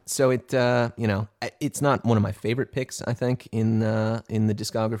 So it, you know, it's not one of my favorite picks, I think, in the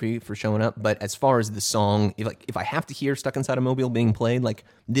discography for showing up. But as far as the song, if I have to hear Stuck Inside a Mobile being played, like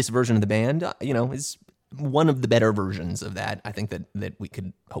this version of the band, you know, is one of the better versions of that. I think that we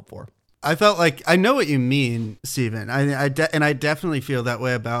could hope for. I felt like I know what you mean, Steven. I definitely feel that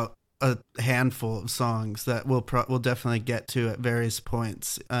way about a handful of songs that we'll definitely get to at various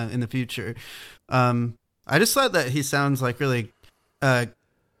points in the future. I just thought that he sounds like really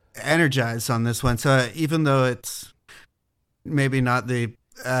energized on this one. So even though it's maybe not the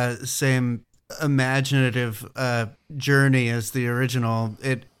same imaginative journey as the original,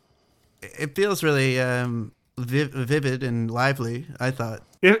 it feels really vivid and lively, I thought.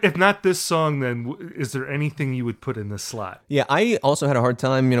 If not this song, then is there anything you would put in this slot? Yeah, I also had a hard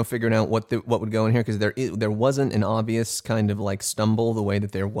time, you know, figuring out what would go in here because there wasn't an obvious kind of like stumble the way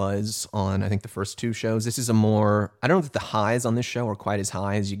that there was on, I think, the first two shows. This is a more, I don't know if the highs on this show are quite as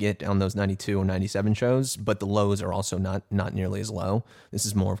high as you get on those 92 or 97 shows, but the lows are also not nearly as low. This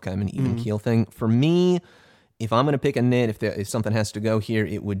is more of kind of an even keel thing. For me, if I'm going to pick a nit, if something has to go here,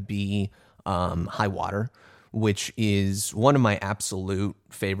 it would be High Water, which is one of my absolute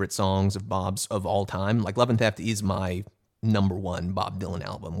favorite songs of Bob's of all time. Like Love and Theft is my number one Bob Dylan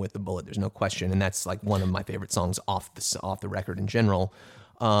album with the Bullet. There's no question. And that's like one of my favorite songs off the record in general.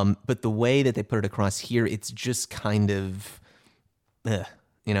 But the way that they put it across here, it's just kind of,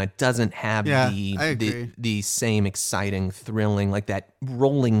 You know, it doesn't have I the agree. the same exciting, thrilling, like that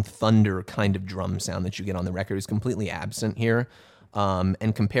rolling thunder kind of drum sound that you get on the record is completely absent here.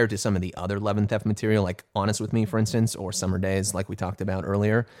 And compared to some of the other 11th F material, like Honest With Me, for instance, or Summer Days, like we talked about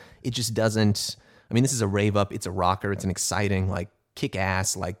earlier, it just doesn't. I mean, this is a rave up, it's a rocker, it's an exciting, like kick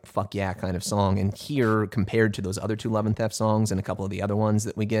ass, like fuck yeah kind of song. And here, compared to those other two 11th F songs and a couple of the other ones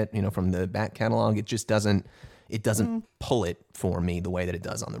that we get, you know, from the back catalog, it just doesn't. It doesn't pull it for me the way that it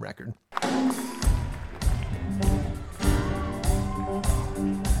does on the record.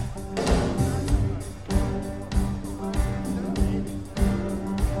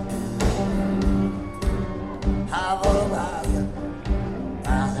 How about you?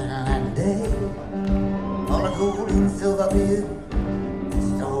 Rising that day, all the gold and silver beer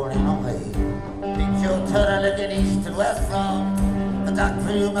stolen away. Picture turtle looking east and west from the dark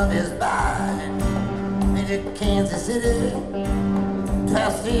room of his mind. Into Kansas City,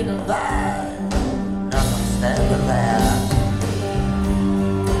 12th Street and Vine, nothing standing there.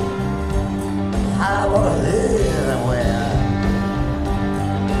 I wanna live everywhere.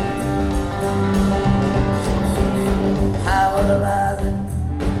 I wanna rising,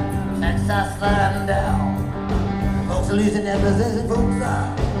 Texas sliding down. Folks are losing their possession, folks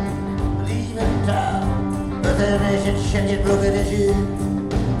are leaving town. But their nation shit get broken as you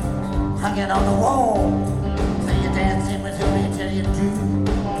hanging on the wall. Dancing with me till you do,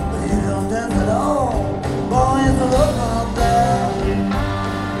 but you don't dance at all. Boy, it's a look on there.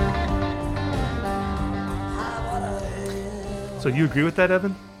 So you agree with that,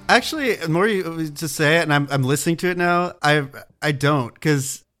 Evan? Actually, the more you just say it, and I'm listening to it now, I don't,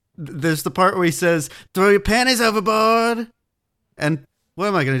 because there's the part where he says, "Throw your panties overboard," and what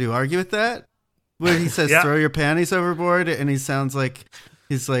am I going to do? Argue with that? When he says, "Throw your panties overboard," and he sounds like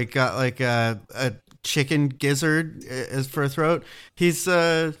he's like got like a chicken gizzard as for a throat. He's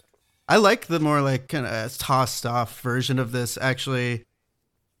I like the more like kind of tossed off version of this. Actually,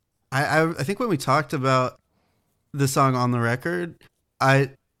 I think when we talked about the song On the Record,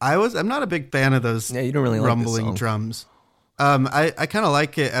 I'm not a big fan of those you don't really like rumbling drums. I kind of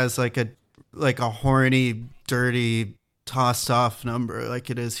like it as like a horny, dirty, tossed off number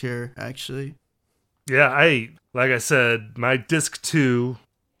like it is here actually. Yeah, like I said, my disc 2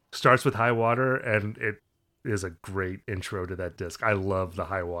 starts with High Water, and it is a great intro to that disc. I love the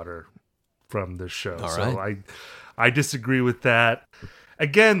High Water from this show. All so right. I disagree with that.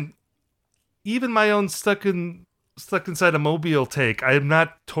 Again, even my own stuck inside a Mobile take, I am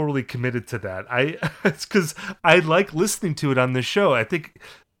not totally committed to that. It's because I like listening to it on this show. I think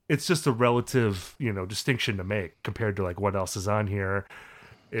it's just a relative, distinction to make compared to like what else is on here.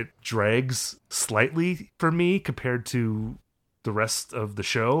 It drags slightly for me compared to the rest of the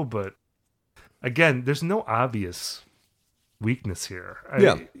show, but again, there's no obvious weakness here.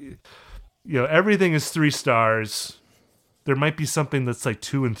 Everything is 3 stars. There might be something that's like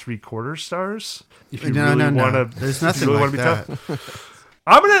 2 3/4 stars. If you really want to, there's nothing like that.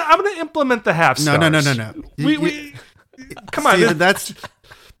 I'm gonna implement the half stars. No. We come on, Steven, that's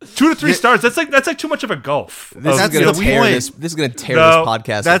 2 to 3 stars. That's like too much of a gulf. This is going to tear this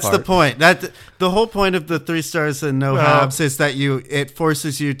podcast That's apart. the point. The whole point of the 3 stars and no halves is that it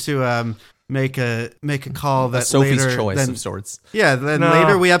forces you to make a call that Sophie's later, choice of sorts. Yeah, then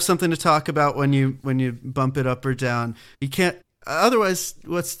later we have something to talk about when you bump it up or down. You can't. Otherwise,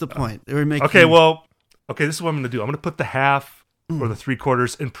 what's the point? Okay, this is what I'm going to do. I'm going to put the half or the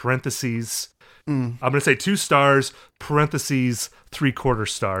 3/4 in parentheses. I'm going to say 2 stars, parentheses, 3/4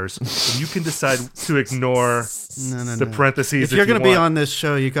 stars. And you can decide to ignore the parentheses. If you're going to be on this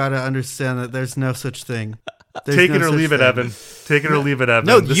show, you got to understand that there's no such thing. Take it or leave it, Evan. Take it or leave it, Evan.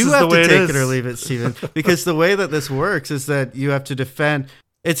 No, this you is have the way to take is. it or leave it, Steven. Because the way that this works is that you have to defend.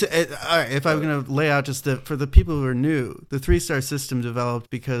 All right, if I'm going to lay out just for the people who are new, the 3-star system developed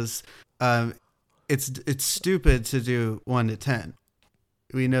because it's stupid to do 1 to 10.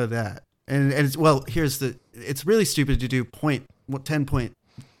 We know that. And it's it's really stupid to do 10 point,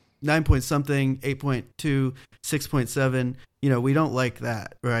 9 point something, 8.2, 6.7. We don't like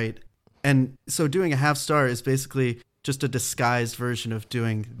that, right? And so doing a half star is basically just a disguised version of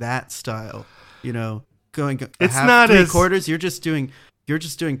doing that style. Going it's half, not 3/4. You're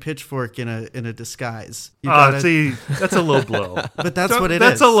just doing pitchfork in a disguise. See, that's a low blow. But that's what it is.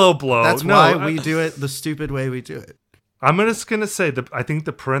 That's a low blow. That's why we do it the stupid way we do it. I'm just going to say that I think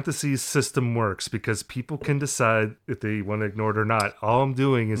the parentheses system works because people can decide if they want to ignore it or not. All I'm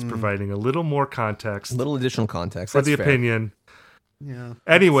doing is providing a little more context. A little additional context. For That's the fair. opinion. Yeah.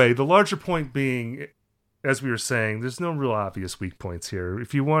 Anyway, the larger point being, as we were saying, there's no real obvious weak points here.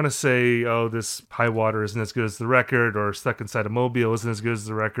 If you want to say, oh, this High Water isn't as good as the record, or Stuck Inside a Mobile isn't as good as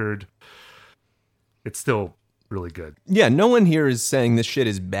the record, it's still really good. Yeah, no one here is saying this shit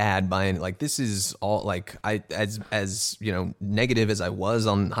is bad by any, like, this is all, like, I as you know, negative as I was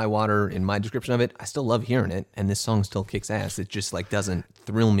on High Water in my description of it, I still love hearing it, and this song still kicks ass. It just, like, doesn't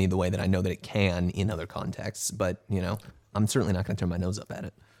thrill me the way that I know that it can in other contexts, but, you know, I'm certainly not going to turn my nose up at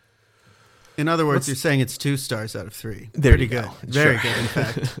it. In other words, you're saying it's 2 stars out of 3. There Pretty you good. go. Very Sure. good, in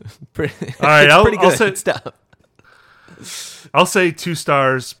fact. All right, It's pretty I'll good say stuff. I'll say 2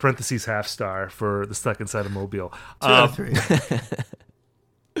 stars, parentheses half star for the Stuck Inside a Mobile. 2 out of 3.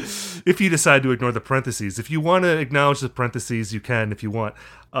 If you decide to ignore the parentheses. If you want to acknowledge the parentheses, you can if you want.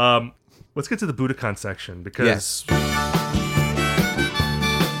 Let's get to the Budokan section because Yes.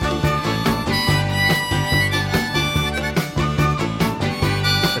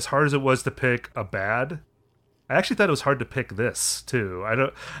 as hard as it was to pick a bad, I actually thought it was hard to pick this too.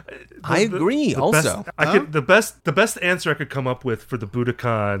 I agree. Also, the best answer I could come up with for the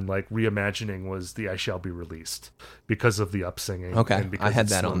Budokan like reimagining was the "I Shall Be Released" because of the upsinging. Okay, and because I had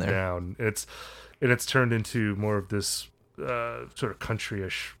it's that on slowed there. Down. It's turned into more of this sort of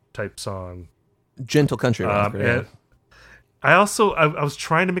country-ish type song. gentle country rock. Yeah. And I was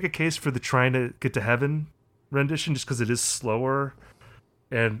trying to make a case for the "Trying to Get to Heaven" rendition just because it is slower.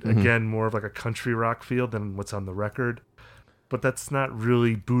 And again, more of like a country rock feel than what's on the record. But that's not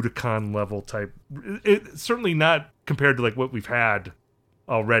really Budokan level type. It's certainly not compared to like what we've had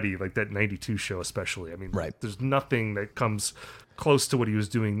already, like that 92 show especially. I mean, Right. There's nothing that comes close to what he was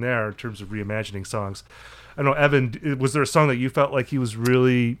doing there in terms of reimagining songs. I know, Evan, was there a song that you felt like he was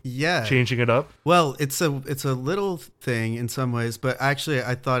really changing it up? Well, it's a little thing in some ways, but actually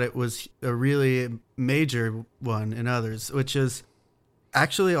I thought it was a really major one in others, which is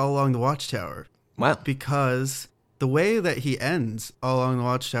actually All Along the Watchtower. Wow. Because the way that he ends All Along the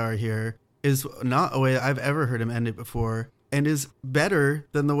Watchtower here is not a way I've ever heard him end it before, and is better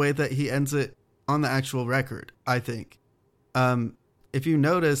than the way that he ends it on the actual record, I think. If you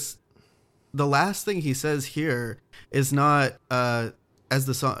notice, the last thing he says here is not as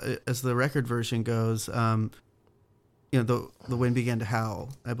the record version goes. The wind began to howl,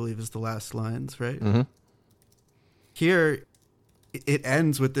 I believe, is the last lines, right? Mm-hmm. Here, it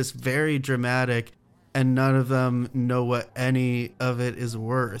ends with this very dramatic, and none of them know what any of it is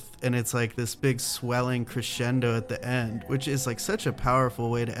worth, and it's like this big swelling crescendo at the end, which is like such a powerful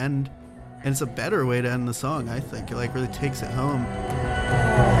way to end, and it's a better way to end the song. I think it like really takes it home.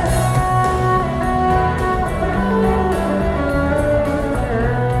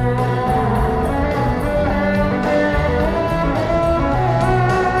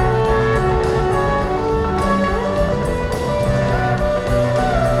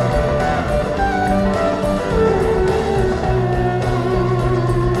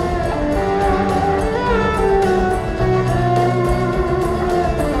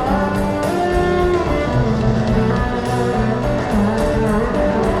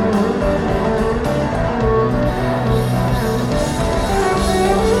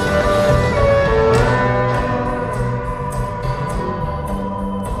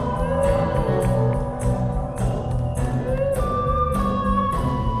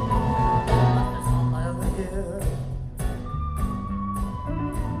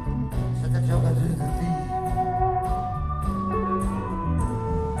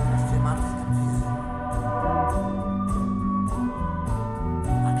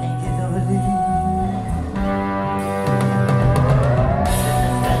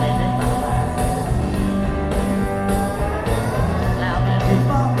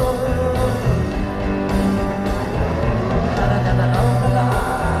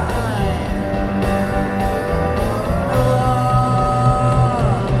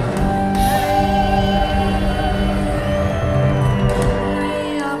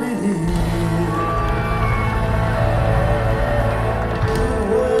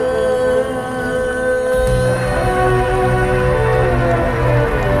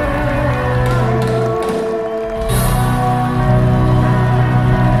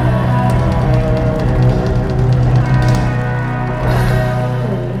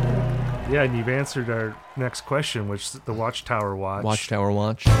 And you've answered our next question, which is the Watchtower Watch. Watchtower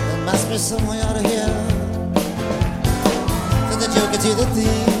Watch. There must be some way out of here. From the joker to the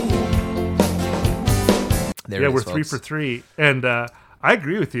thief. There Yeah, it is, we're folks. 3 for 3. And I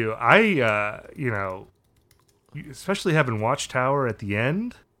agree with you. Especially having Watchtower at the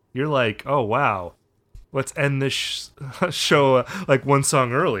end, you're like, oh, wow. Let's end this show like one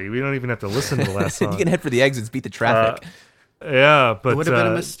song early. We don't even have to listen to the last song. You can head for the exits, beat the traffic. Yeah, but It would have been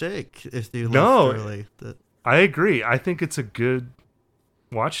a mistake if you left no, early. I agree. I think it's a good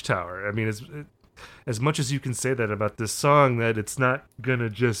watchtower. I mean, as much as you can say that about this song, that it's not gonna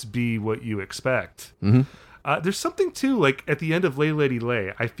just be what you expect. There's something too, like at the end of Lay Lady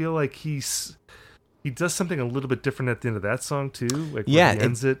Lay. I feel like he does something a little bit different at the end of that song too. Like when he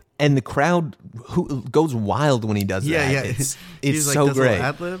ends it, and the crowd who goes wild when he does that. Yeah. It's He's so like, great.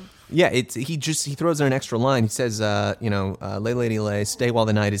 Ad-lib. Yeah, he throws in an extra line. He says, lay lady lay, stay while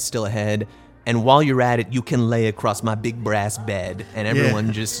the night is still ahead, and while you're at it, you can lay across my big brass bed. And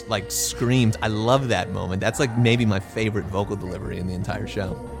everyone just like screams. I love that moment. That's like maybe my favorite vocal delivery in the entire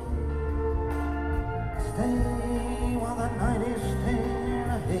show. Stay while the night is still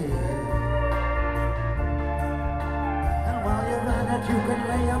ahead. And while you're at it, you can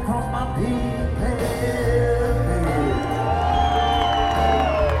lay across my big bed.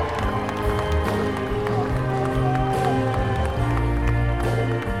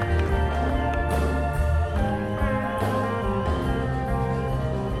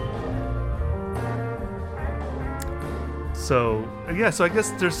 So I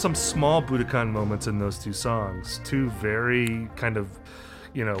guess there's some small Budokan moments in those two songs. Two very kind of,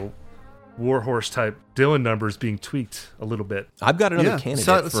 Warhorse type Dylan numbers being tweaked a little bit. I've got another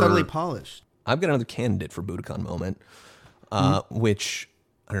candidate. Subtly polished. I've got another candidate for Budokan moment, which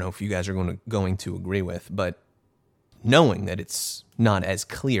I don't know if you guys are going to agree with, but knowing that it's not as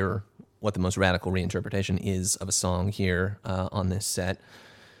clear what the most radical reinterpretation is of a song here on this set.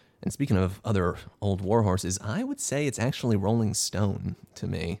 And speaking of other old warhorses, I would say it's actually Rolling Stone to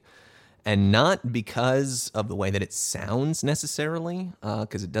me. And not because of the way that it sounds necessarily,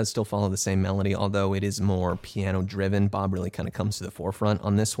 because it does still follow the same melody, although it is more piano-driven. Bob really kind of comes to the forefront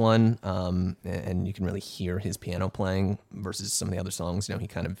on this one, and you can really hear his piano playing versus some of the other songs. He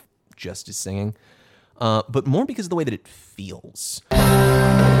kind of just is singing. But more because of the way that it feels.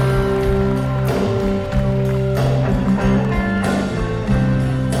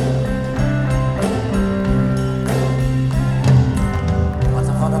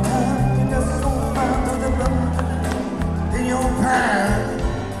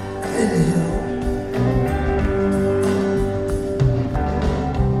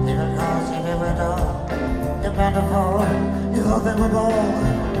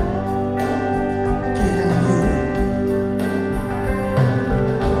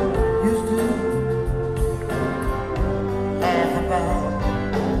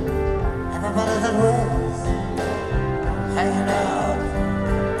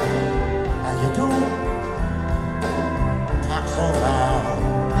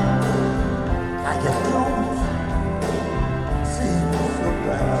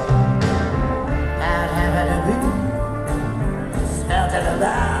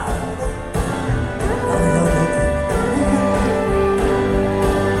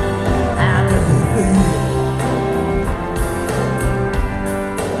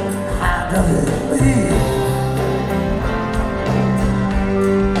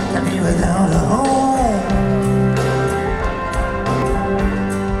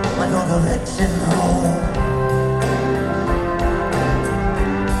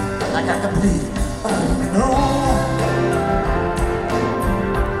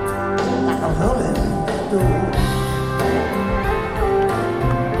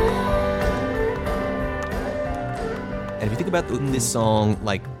 This song,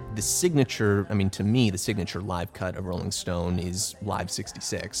 like the signature, to me, the signature live cut of Rolling Stone is Live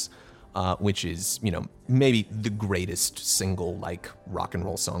 66, which is, maybe the greatest single, like, rock and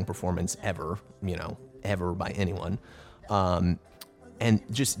roll song performance ever, ever by anyone. And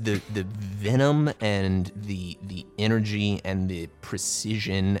just the venom and the energy and the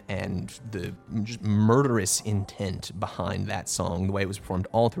precision and the just murderous intent behind that song, the way it was performed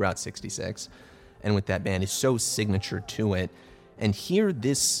all throughout 66, and with that band is so signature to it. And here, at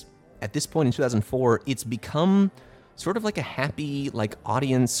this point in 2004, it's become sort of like a happy, like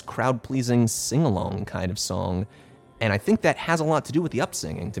audience, crowd-pleasing, sing-along kind of song. And I think that has a lot to do with the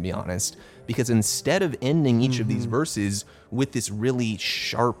upsinging, to be honest, because instead of ending each of these verses with this really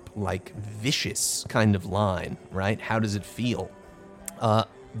sharp, like vicious kind of line, right? How does it feel?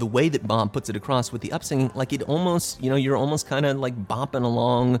 The way that Bob puts it across with the upsinging, like it almost, you're almost kind of like bopping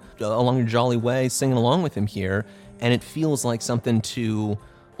along your jolly way, singing along with him here. And it feels like something to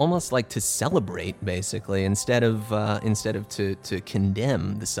almost like to celebrate, basically, instead of to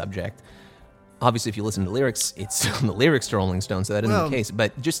condemn the subject. Obviously, if you listen to the lyrics, it's the lyrics to Rolling Stone, so that isn't the case.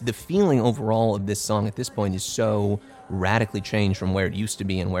 But just the feeling overall of this song at this point is so radically changed from where it used to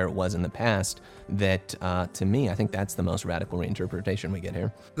be and where it was in the past that, to me, I think that's the most radical reinterpretation we get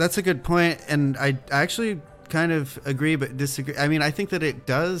here. That's a good point, and I actually kind of agree but disagree. I mean, I think that it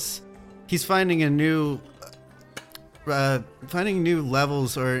does. He's finding new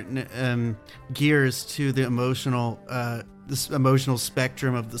levels or gears to the emotional this emotional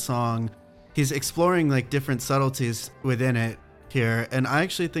spectrum of the song. He's exploring like different subtleties within it here, and I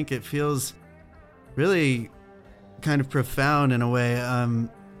actually think it feels really kind of profound in a way,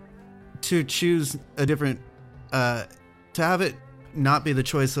 to choose a different to have it not be the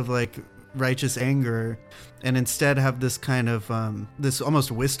choice of like righteous anger and instead have this kind of this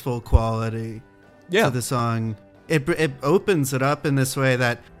almost wistful quality to the song. It opens it up in this way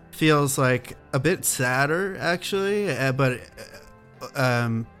that feels like a bit sadder actually, but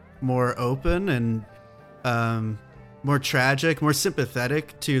more open and more tragic, more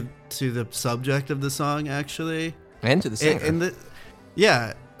sympathetic to the subject of the song actually, and to the singer.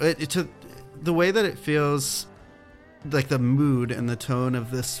 To the way that it feels, like the mood and the tone of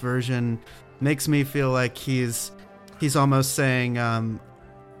this version makes me feel like he's almost saying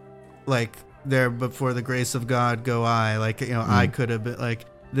like, there before the grace of God go I, like, you know, I could have been like,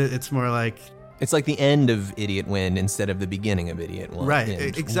 it's more like, it's like the end of Idiot Win instead of the beginning of Idiot Win. Right,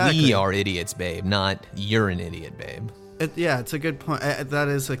 And exactly. we are idiots, babe, not you're an idiot, babe. It's a good point. That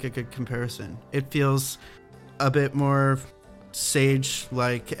is like a good comparison. It feels a bit more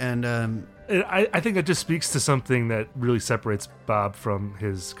sage-like, and I think that just speaks to something that really separates Bob from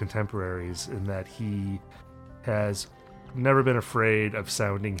his contemporaries, in that he has never been afraid of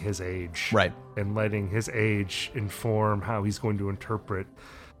sounding his age, Right. and letting his age inform how he's going to interpret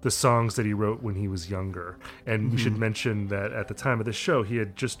the songs that he wrote when he was younger. And we should mention that at the time of the show, he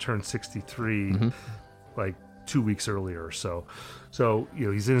had just turned 63, like 2 weeks earlier or so. So, you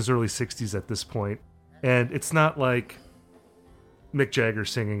know, he's in his early 60s at this point. And it's not like Mick Jagger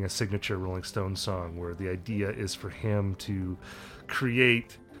singing a signature Rolling Stones song where the idea is for him to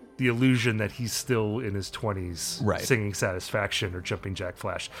create the illusion that he's still in his 20s, Right. singing Satisfaction or Jumping Jack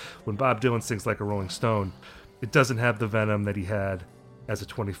Flash. When Bob Dylan sings like a Rolling Stone, it doesn't have the venom that he had as a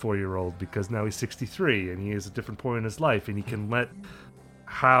 24-year-old, because now he's 63 and he is a different point in his life, and he can let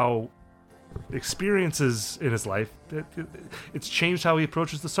how experiences in his life, it's changed how he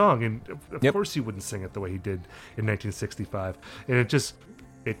approaches the song. And of course he wouldn't sing it the way he did in 1965. And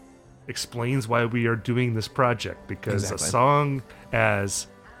it explains why we are doing this project, because a song as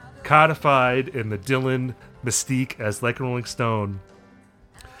codified in the Dylan mystique as Like a Rolling Stone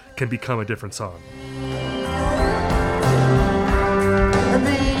can become a different song.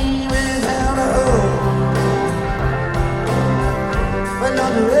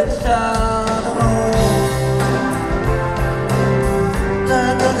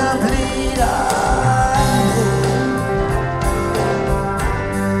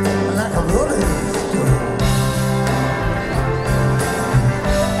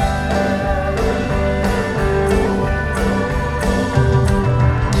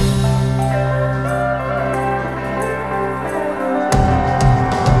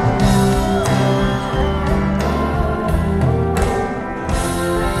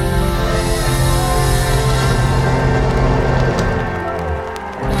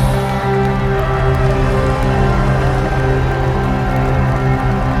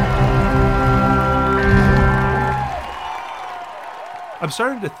 I'm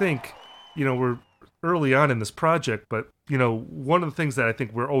starting to think, you know, we're early on in this project, but, you know, one of the things that I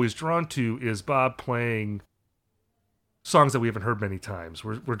think we're always drawn to is Bob playing songs that we haven't heard many times.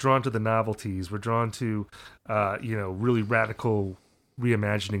 We're drawn to the novelties. We're drawn to, you know, really radical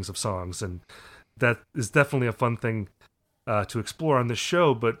reimaginings of songs. And that is definitely a fun thing to explore on this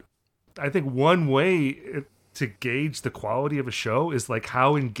show. But I think one way to gauge the quality of a show is like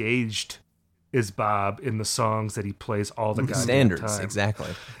how engaged is Bob in the songs that he plays all the goddamn standards, time. exactly.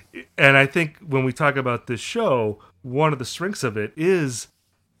 And I think when we talk about this show, one of the strengths of it is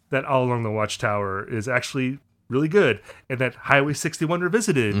that All Along the Watchtower is actually really good, and that Highway 61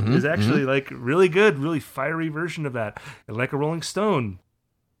 Revisited is actually like really good, really fiery version of that. And Like a Rolling Stone,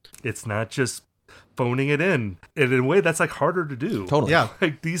 it's not just phoning it in. And in a way, that's like harder to do. Totally. yeah,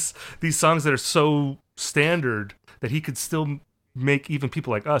 Like these songs that are so standard that he could still make even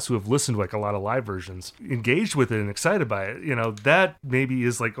people like us who have listened to like a lot of live versions engaged with it and excited by it. You know, that maybe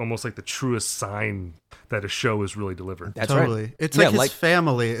is like almost like the truest sign that a show is really delivered. That's totally. right. It's Yeah, like his like-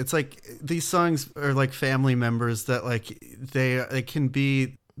 family. It's like these songs are like family members that like they can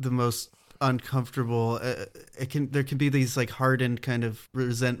be the most uncomfortable. There can be these like hardened kind of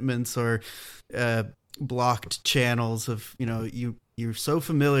resentments or blocked channels of, you know, you're so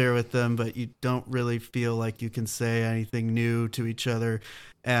familiar with them, but you don't really feel like you can say anything new to each other.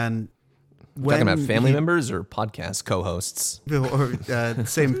 And Talking about family members or podcast co-hosts? or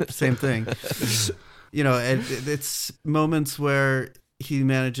same thing. It's moments where he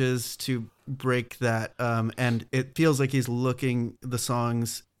manages to break that, and it feels like he's looking the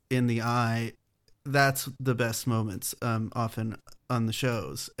songs in the eye. That's the best moments, often on the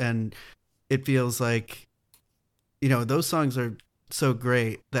shows. And it feels like, those songs are so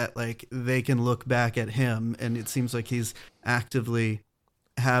great that like they can look back at him, and it seems like he's actively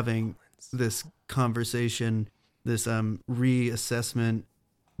having this conversation, this reassessment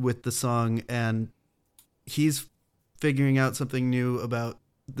with the song, and he's figuring out something new about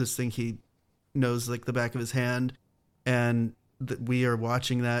this thing he knows like the back of his hand, and that we are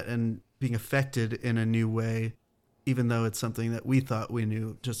watching that and being affected in a new way, even though it's something that we thought we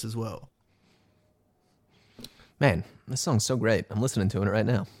knew just as well. Man, this song's so great. I'm listening to it right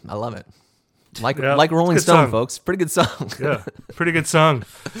now. I love it. Like Yeah, Rolling it's a good Stone, song. folks. Pretty good song. Yeah, pretty good song.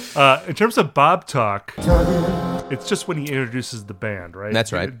 In terms of Bob talk, it's just when he introduces the band, right?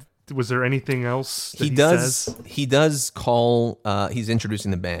 That's right. Was there anything else that He says? does call. He's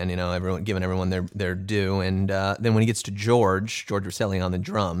introducing the band. Giving everyone their due, and then when he gets to George Rosselli on the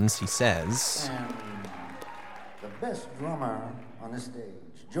drums, he says, And the best drummer on the stage,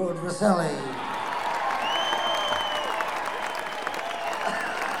 George Rosselli.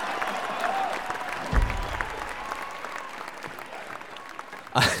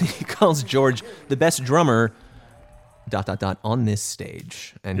 he calls George the best drummer. ... on this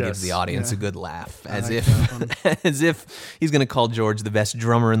stage, and Yes. gives the audience Yeah. a good laugh, I as like if that one. as if he's going to call George the best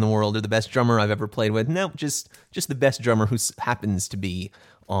drummer in the world or the best drummer I've ever played with. No, just the best drummer who happens to be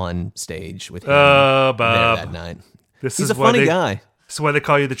on stage with him Bob. there that night. This He's is a why funny guy. This is why they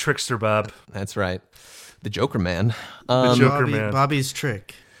call you the trickster, Bob. That's right, the Joker Man. The Joker Man. Bobby's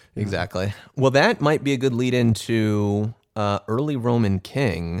trick. Exactly. Well, that might be a good lead into early Roman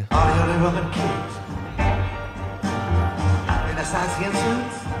King. Early Roman kings. Renaissance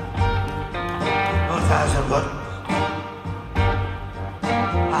instruments. Montage of buttons.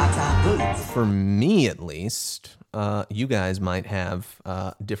 High-time boots. For me, at least, you guys might have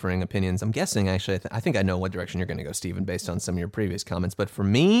differing opinions. I'm guessing, actually, I think I know what direction you're going to go, Stephen, based on some of your previous comments. But for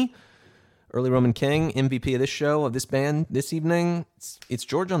me, early Roman King, MVP of this show, of this band this evening, it's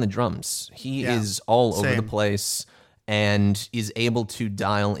George on the drums. He Yeah, is all over the same. place and is able to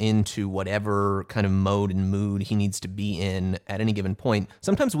dial into whatever kind of mode and mood he needs to be in at any given point,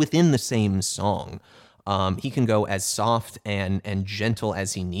 sometimes within the same song. He can go as soft and gentle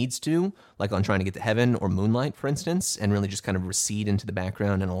as he needs to, like on Trying to Get to Heaven or Moonlight, for instance, and really just kind of recede into the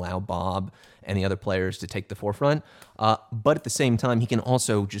background and allow Bob and the other players to take the forefront. But at the same time, he can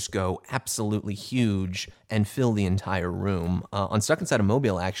also just go absolutely huge and fill the entire room. On Stuck Inside a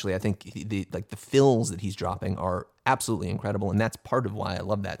Mobile, actually, I think the fills that he's dropping are absolutely incredible, and that's part of why I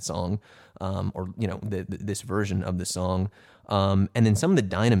love that song, this version of the song. And then some of the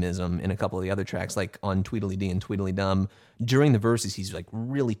dynamism in a couple of the other tracks, like on Tweedledee and Tweedledum, during the verses, he's like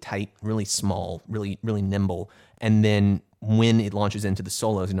really tight, really small, really, really nimble. And then when it launches into the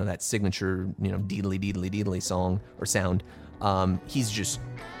solos, that signature, deedly, deedly, deedly song or sound, he's just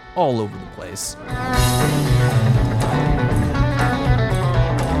all over the place.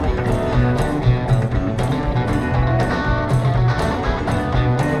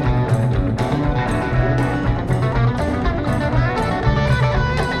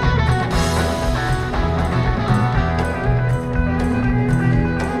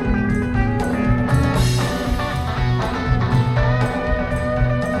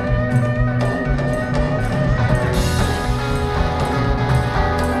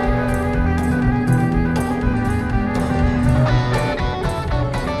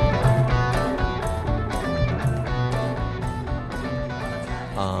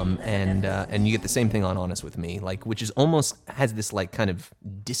 And you get the same thing on Honest With Me, which is almost has this kind of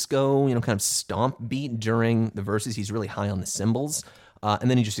disco, kind of stomp beat during the verses. He's really high on the cymbals, and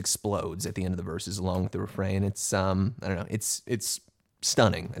then he just explodes at the end of the verses along with the refrain. It's I don't know, it's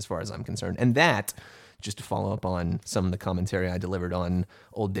stunning as far as I'm concerned. And that, just to follow up on some of the commentary I delivered on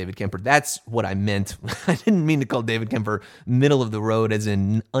old David Kemper, that's what I meant. I didn't mean to call David Kemper middle of the road as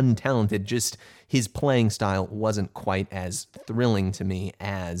in untalented, just his playing style wasn't quite as thrilling to me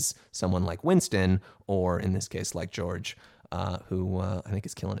as someone like Winston, or in this case, like George, who I think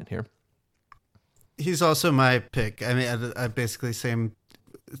is killing it here. He's also my pick. I mean, I basically same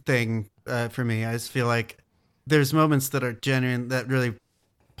thing for me. I just feel like there's moments that are genuine, that really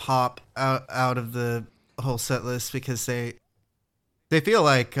pop out of the whole set list, because they feel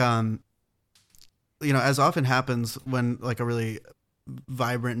like, as often happens when a really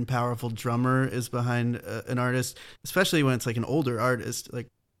vibrant and powerful drummer is behind an artist, especially when it's an older artist like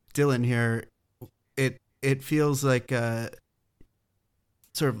Dylan here, it feels like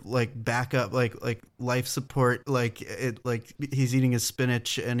sort of like backup, like life support, like he's eating his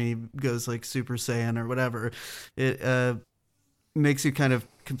spinach and he goes like Super Saiyan or whatever. It makes you kind of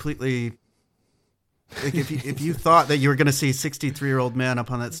completely like if you thought that you were going to see a 63-year-old man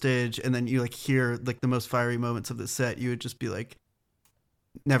up on that stage and then you like hear like the most fiery moments of the set, you would just be like,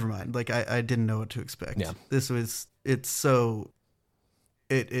 never mind. Like I didn't know what to expect. Yeah.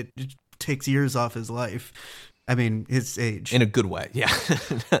 It takes years off his life. I mean, his age. In a good way, yeah.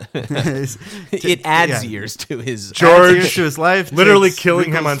 It adds yeah. years to his... George Adds years to his life. literally takes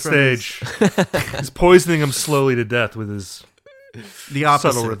killing him wrinkles on from his- stage. He's poisoning him slowly to death with his The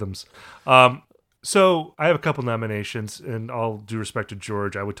opposite. subtle rhythms. So I have a couple nominations, and all due respect to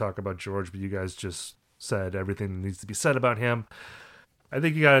George, I would talk about George, but you guys just said everything that needs to be said about him. I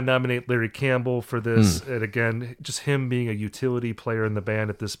think you got to nominate Larry Campbell for this. And again, just him being a utility player in the band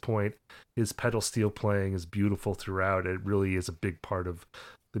at this point. His pedal steel playing is beautiful throughout. It really is a big part of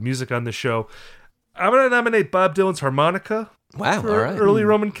the music on the show. I'm going to nominate Bob Dylan's harmonica. Wow, For all right. early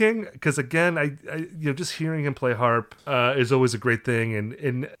Roman King, because again, I just hearing him play harp is always a great thing,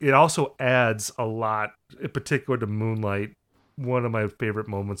 and it also adds a lot, in particular to Moonlight, one of my favorite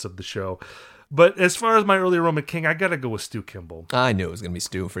moments of the show. But as far as my early Roman King, I gotta go with Stu Kimball. I knew it was going to be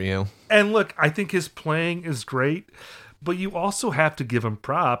Stu for you. And look, I think his playing is great, but you also have to give him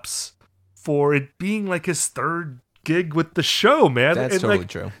props for it being like his third gig with the show, man. That's And, totally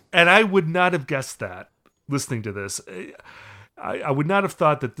true. And I would not have guessed that listening to this. I would not have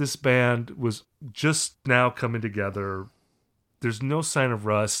thought that this band was just now coming together. There's no sign of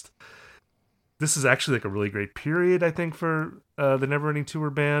rust. This is actually like a really great period, I think, for the Neverending Tour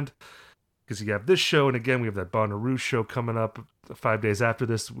band. Because you have this show, and again, we have that Bonnaroo show coming up 5 days after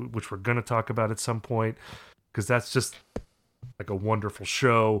this, which we're going to talk about at some point. Because that's just like a wonderful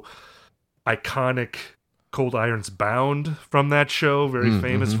show. Iconic Cold Iron's Bound from that show, very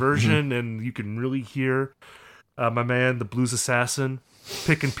famous version, and you can really hear my man, the blues assassin,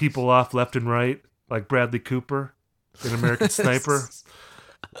 picking people off left and right, like Bradley Cooper in American Sniper,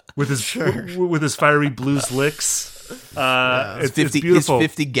 with his fiery blues licks. It's beautiful.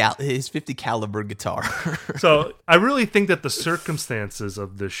 His 50 caliber guitar. So I really think that the circumstances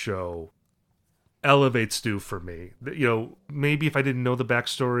of this show elevate Stu for me. You know, maybe if I didn't know the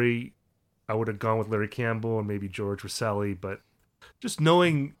backstory, I would have gone with Larry Campbell and maybe George Rosselli, but just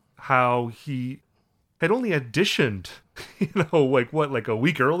knowing how he had only auditioned, like a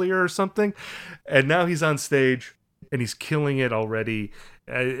week earlier or something, and now he's on stage and he's killing it already.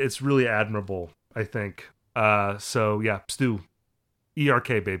 It's really admirable, I think. So yeah, Stu, ERK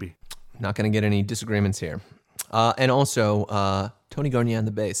baby. Not going to get any disagreements here. And also, Tony Garnier on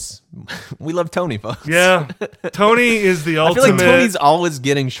the bass. We love Tony, folks. Yeah, Tony is the I ultimate. feel like Tony's always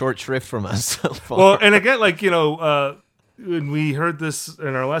getting short shrift from us so far. Well, and again, when we heard this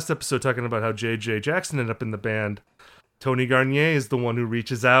in our last episode talking about how J.J. Jackson ended up in the band, Tony Garnier is the one who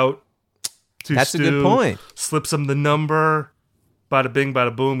reaches out to That's Stu, a good point. slips him the number, bada bing,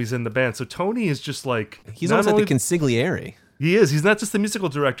 bada boom, he's in the band. So Tony is just like... He's not almost like only- the consigliere. He is. He's not just the musical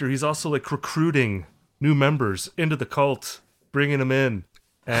director. He's also like recruiting new members into the cult, bringing them in.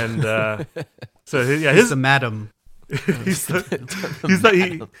 And so, yeah, He's the madam. he's Bob's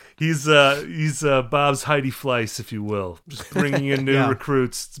Heidi Fleiss, if you will, just bringing in new Yeah.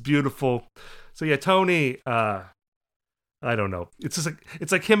 recruits. It's beautiful. So yeah, Tony. I don't know. It's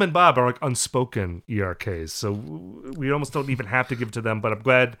like him and Bob are like unspoken ERKs. So we almost don't even have to give it to them. But I'm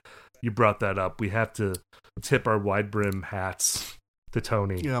glad you brought that up. We have to tip our wide brim hats to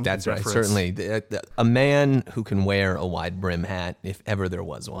Tony. Yeah. That's right. Deference. Certainly. A man who can wear a wide brim hat, if ever there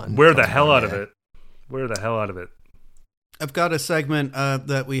was one. Wear the Tony hell out of Garnier. it. Wear the hell out of it. I've got a segment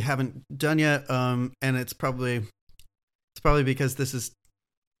that we haven't done yet, and it's probably because this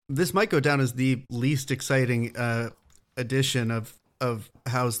might go down as the least exciting edition of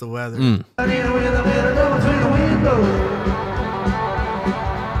How's the Weather.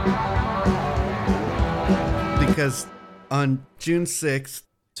 Because on June 6th,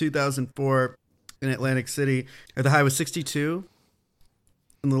 2004, in Atlantic City, the high was 62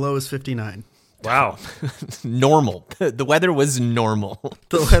 and the low was 59. Wow. Normal. The weather was normal.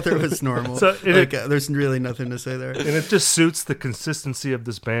 The weather was normal. So there's really nothing to say there. And it just suits the consistency of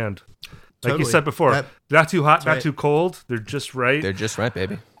this band. Like you Totally. said before, That- not too hot, not right. too cold. They're just right. They're just right,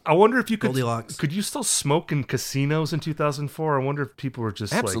 baby. I wonder if you Goldilocks. could you still smoke in casinos in 2004? I wonder if people were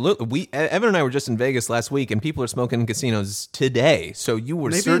just Absolutely. Evan and I were just in Vegas last week, and people are smoking in casinos today. So you were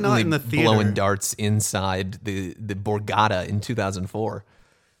Maybe not certainly in the theater. blowing darts inside the Borgata in 2004.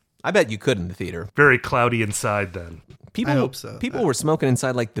 I bet you could in the theater. very cloudy inside then. People, I hope so. People were smoking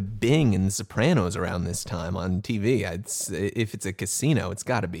inside like the Bing and the Sopranos around this time on TV. If it's a casino, it's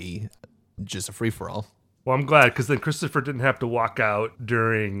got to be just a free for all. Well, I'm glad, because then Christopher didn't have to walk out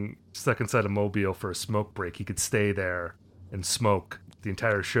during Second Side of Mobile for a smoke break. He could stay there and smoke the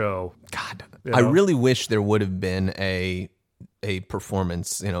entire show. God, You I know? really wish there would have been a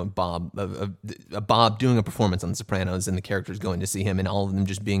performance, Bob doing a performance on The Sopranos and the characters going to see him and all of them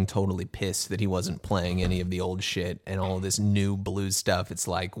just being totally pissed that he wasn't playing any of the old shit and all of this new blues stuff. It's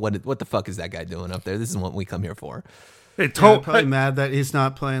like, what the fuck is that guy doing up there? This is what we come here for. Hey, Yeah, Tone, probably mad that he's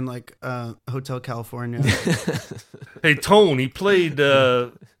not playing like Hotel California. hey, Tone, he played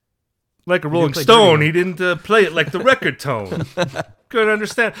like a Rolling play Stone. Dirty He didn't play it like the record Tone. Couldn't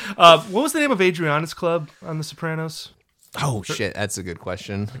understand. What was the name of Adriana's club on The Sopranos? Oh shit, that's a good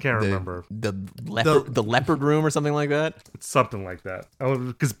question. I can't remember. The leopard room or something like that. It's something like that.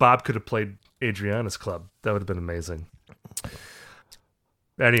 Because Bob could have played Adriana's club. That would have been amazing.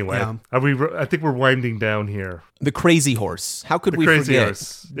 Anyway, Yeah. I think we're winding down here. The Crazy Horse. How could we Crazy forget?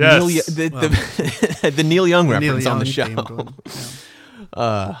 Horse. Yes. The Neil Young reference Neil on the Young show. theme going.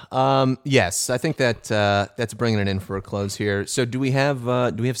 Yeah. Yes, I think that's bringing it in for a close here. So do we have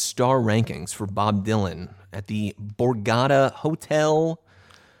star rankings for Bob Dylan at the Borgata Hotel,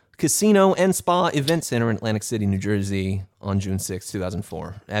 Casino and Spa Event Center in Atlantic City, New Jersey on June 6,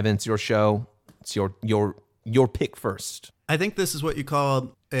 2004? Evan, it's your show. It's your pick first. I think this is what you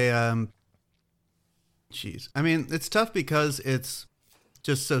call a Jeez. I mean, it's tough because it's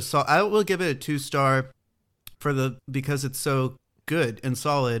just so I will give it a 2-star because it's so good and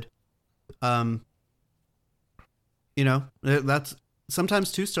solid. That's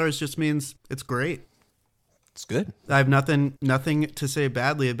sometimes 2 stars just means it's great. It's good. I have nothing to say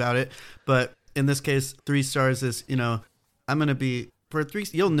badly about it, but in this case, 3 stars is, I'm going to be for 3,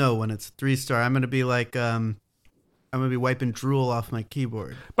 you'll know when it's 3-star. I'm going to be like, I'm going to be wiping drool off my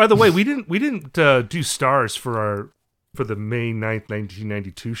keyboard. By the way, we didn't do stars for the May 9th,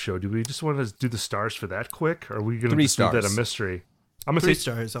 1992 show. Do we just want to do the stars for that quick? Or are we going to 3 leave that a stars. mystery? I'm going to 3 say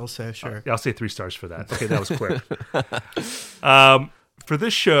stars, I'll say, sure. I'll say 3 stars for that. Okay, that was quick. For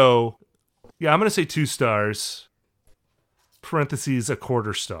this show, yeah, I'm going to say 2 stars. Parentheses, a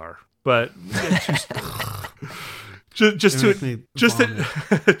 1/4 star. But yeah,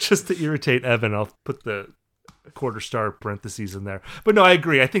 just to irritate Evan, I'll put the 1/4 star parentheses in there. But no, I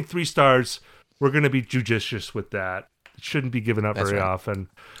agree. I think 3 stars. We're going to be judicious with that. It shouldn't be given up That's very right. often.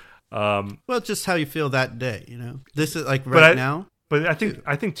 Well, it's just how you feel that day, This is like now. But I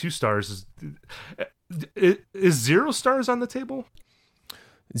think 2 stars is 0 stars on the table.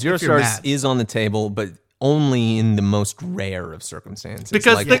 0 If you're stars mad. is on the table, but only in the most rare of circumstances.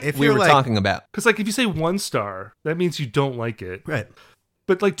 Because like if we you're were like- talking about. Because like if you say 1 star, that means you don't like it. Right.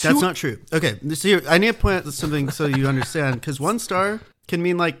 But like 2, That's not true. Okay, so I need to point out something so you understand, because 1 star can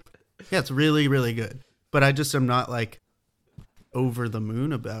mean like, yeah, it's really, really good. But I just am not like over the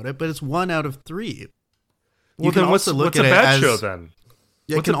moon about it. But it's 1 out of 3. well, then what's a bad show then?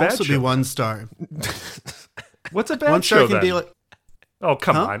 Yeah, it What's can a bad also be show? 1 star. What's a bad 1 star show can then? be like, Oh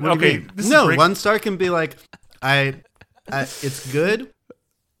come huh? on. What do you Okay, mean? this is No, break- 1 star can be like, it's good,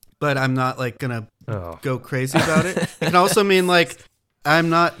 but I'm not like gonna Oh. go crazy about it. It can also mean like I'm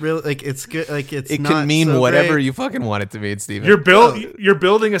not really like it's good. Like it's It not can mean so whatever great. you fucking want it to mean, Steven. You're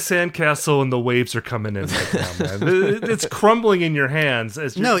building a sandcastle and the waves are coming in right now, man. It's crumbling in your hands.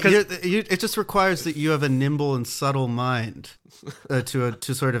 No, it just requires that you have a nimble and subtle mind to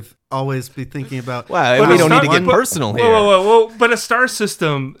sort of always be thinking about. Wow, But we a don't need to star- get but- personal here. Whoa! But a star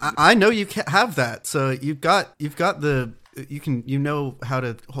system. I know you can't have that, so you've got the you know how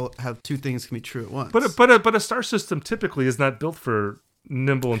to have 2 things can be true at once. But a star system typically is not built for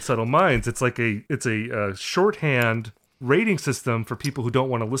nimble and subtle minds. It's like it's a shorthand rating system for people who don't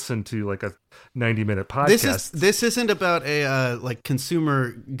want to listen to like a 90-minute podcast. This isn't about a like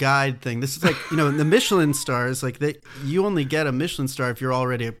consumer guide thing. This is like the Michelin stars. Like you only get a Michelin star if you're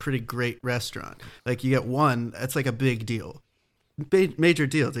already a pretty great restaurant. Like you get 1, that's like a big deal, major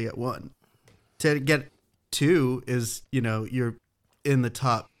deal to get 1. To get 2 is you're in the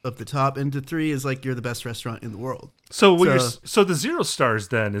top of the top, and to 3 is like you're the best restaurant in the world. So the 0 stars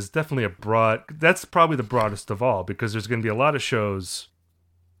then is definitely that's probably the broadest of all, because there's going to be a lot of shows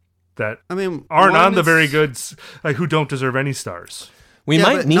that aren't on the very good, like who don't deserve any stars. We yeah,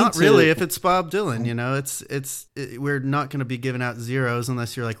 might but need not to really if it's Bob Dylan. We're not going to be giving out 0s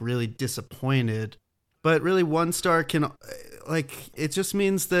unless you're like really disappointed. But really, 1 star can it just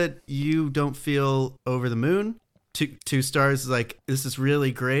means that you don't feel over the moon. 2 stars is like, this is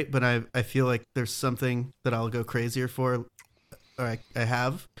really great, but I feel like there's something that I'll go crazier for, or I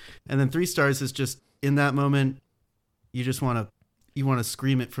have. And then 3 stars is just in that moment, you just want to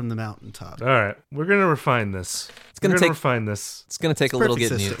scream it from the mountaintop. All right, we're gonna refine this. It's gonna refine this. It's going to take a little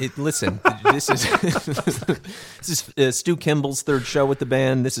perfect getting used. Listen, this is Stu Kimball's third show with the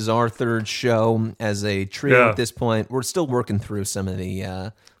band. This is our third show as a trio at this point. We're still working through some of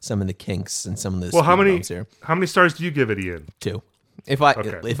the kinks and some of the Well, how many bumps here. How many stars do you give it, Ian? 2. If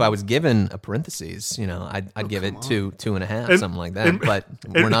I was given a parentheses, I'd give it 2.5, something like that. But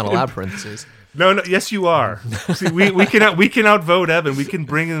we're not allowed parentheses. No, yes, you are. See, we can outvote Evan. We can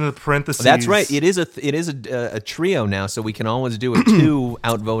bring in the parentheses. That's right. It is a trio now, so we can always do a 2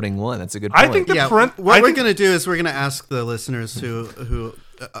 outvoting 1. That's a good point. I think what we're going to do is we're going to ask the listeners who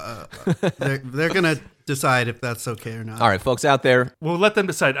they're going to decide if that's okay or not. All right, folks out there. We'll let them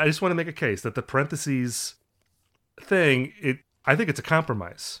decide. I just want to make a case that the parentheses thing, I think it's a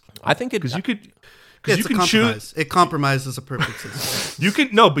compromise. I think it because you could. It's you a can compromise. choose. It compromises a perfect system.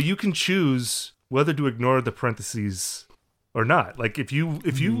 But you can choose whether to ignore the parentheses or not. Like if you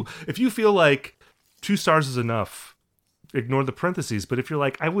feel like 2 stars is enough, ignore the parentheses. But if you're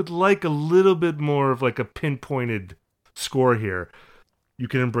like, I would like a little bit more of like a pinpointed score here, you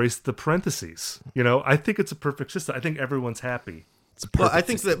can embrace the parentheses. I think it's a perfect system. I think everyone's happy. Well, I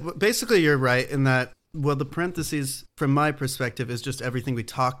think that basically you're right in that. Well, the parentheses, from my perspective, is just everything we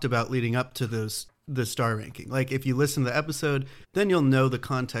talked about leading up to the star ranking. Like if you listen to the episode, then you'll know the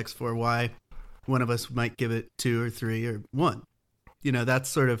context for why one of us might give it 2 or 3 or 1. That's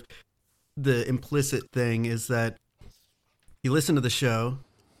sort of the implicit thing, is that you listen to the show,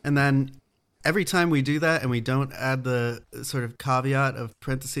 and then every time we do that and we don't add the sort of caveat of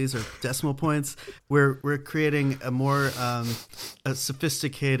parentheses or decimal points, we're creating a more a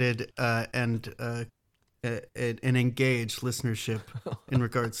sophisticated and an engaged listenership in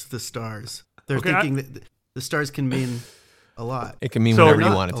regards to the stars. They're thinking that the stars can mean a lot. It can mean whatever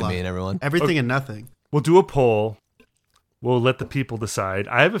you want it to mean, everyone. Everything and nothing. We'll do a poll. We'll let the people decide.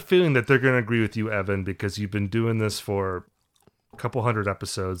 I have a feeling that they're going to agree with you, Evan, because you've been doing this for a couple hundred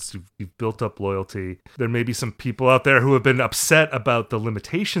episodes. You've built up loyalty. There may be some people out there who have been upset about the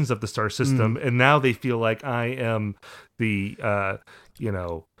limitations of the star system, and now they feel like I am the,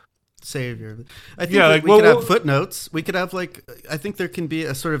 savior. I think we could have footnotes. We could have I think there can be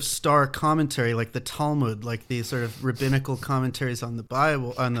a sort of star commentary, like the Talmud, like the sort of rabbinical commentaries on the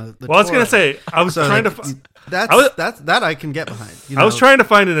Bible, on the Well, I was going to say, I was trying to... That I can get behind. I was trying to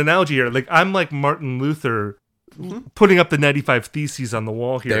find an analogy here. Like, I'm like Martin Luther putting up the 95 Theses on the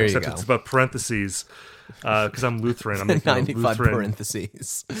wall here, except it's about parentheses. Because I'm Lutheran. I'm making 95 Lutheran.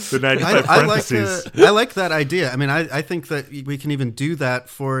 parentheses. The 95 parentheses. I like that idea. I mean, I think that we can even do that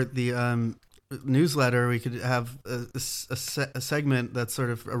for the newsletter. We could have a segment that's sort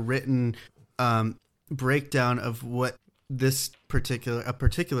of a written breakdown of what this particular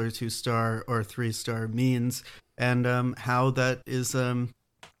 2-star or 3-star means, and how that is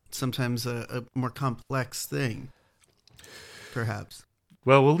sometimes a more complex thing, perhaps.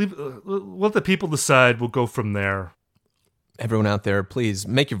 Well, we'll let the people decide. We'll go from there. Everyone out there, please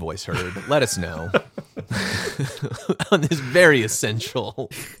make your voice heard. Let us know on this very essential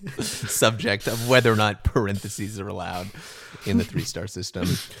subject of whether or not parentheses are allowed in the 3-star system.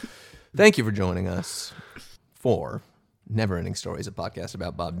 Thank you for joining us for Never Ending Stories, a podcast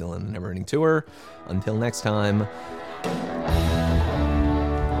about Bob Dylan and the Never Ending Tour. Until next time.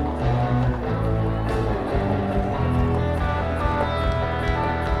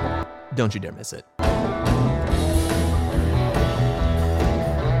 Don't you dare miss it.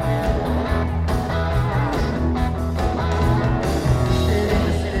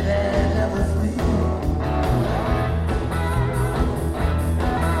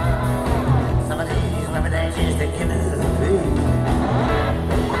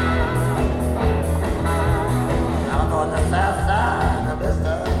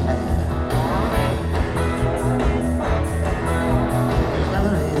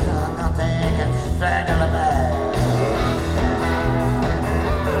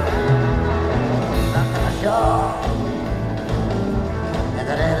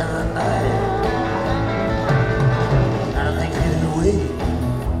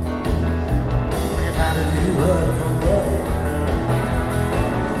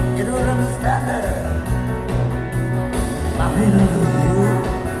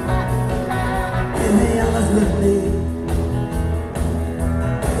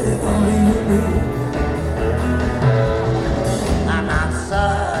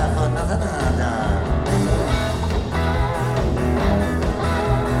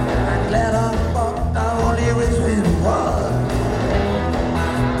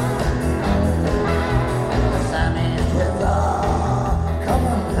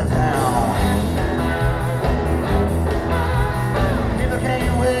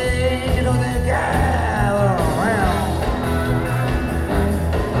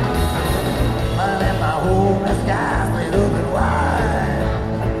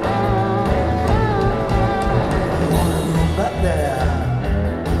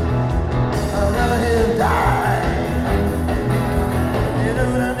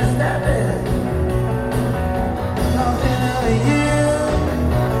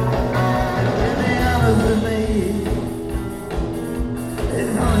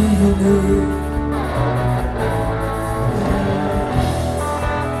 you knew.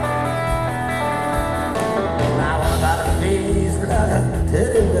 I want about a face like a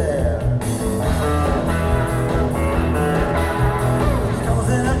teddy bear. Stones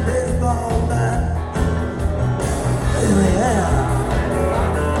in a baseball bat. Yeah.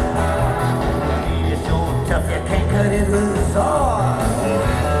 He's so tough you can't cut it with a saw.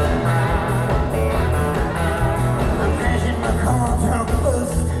 I'm crashing my car trunk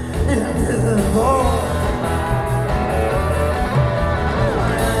first into the ball.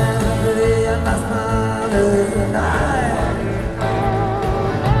 And today I lost my little night.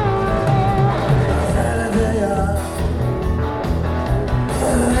 Saturday I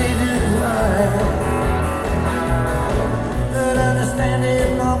made it right. Could understand it,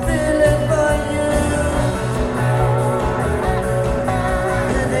 my feeling for you.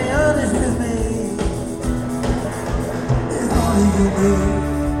 To be honest with me, it's only you do.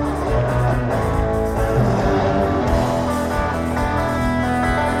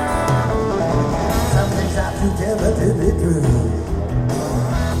 Some things are too clever to be true.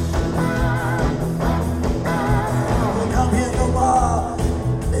 We come here no more,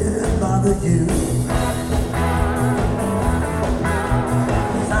 it doesn't bother you.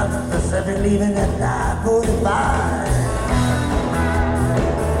 South of the Pacific, leaving at 9:45.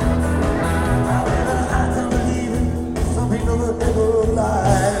 However, I don't believe it. Some people will never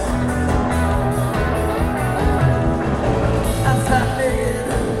lie. I'm not naked.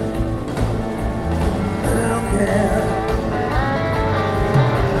 I don't care.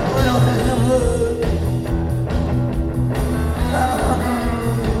 We don't have to look.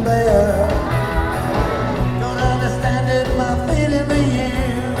 I'm there. Don't understand it, my feeling for you.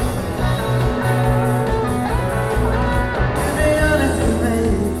 To be honest with me,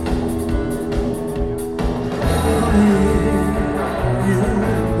 only you.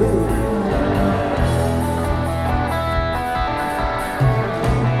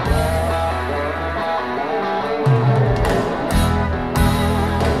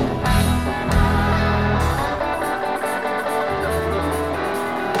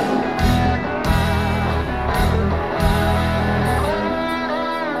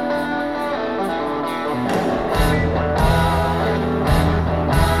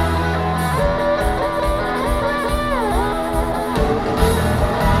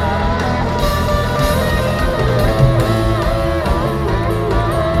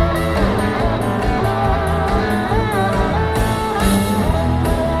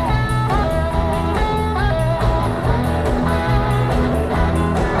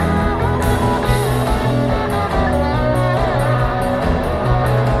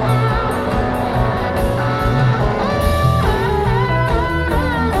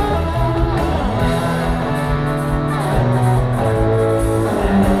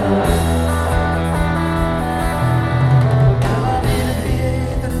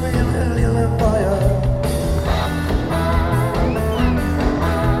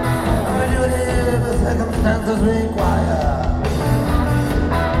 Circumstances require.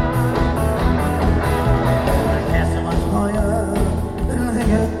 I can't so much for you, didn't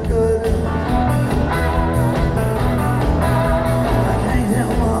think it good. I can't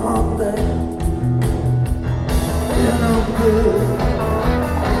tell my heart that you're no good.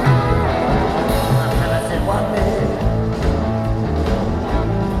 I'm gonna say one day,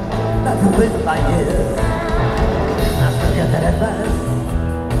 not to waste my years. I still get that advice.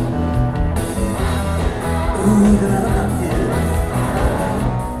 Ooh,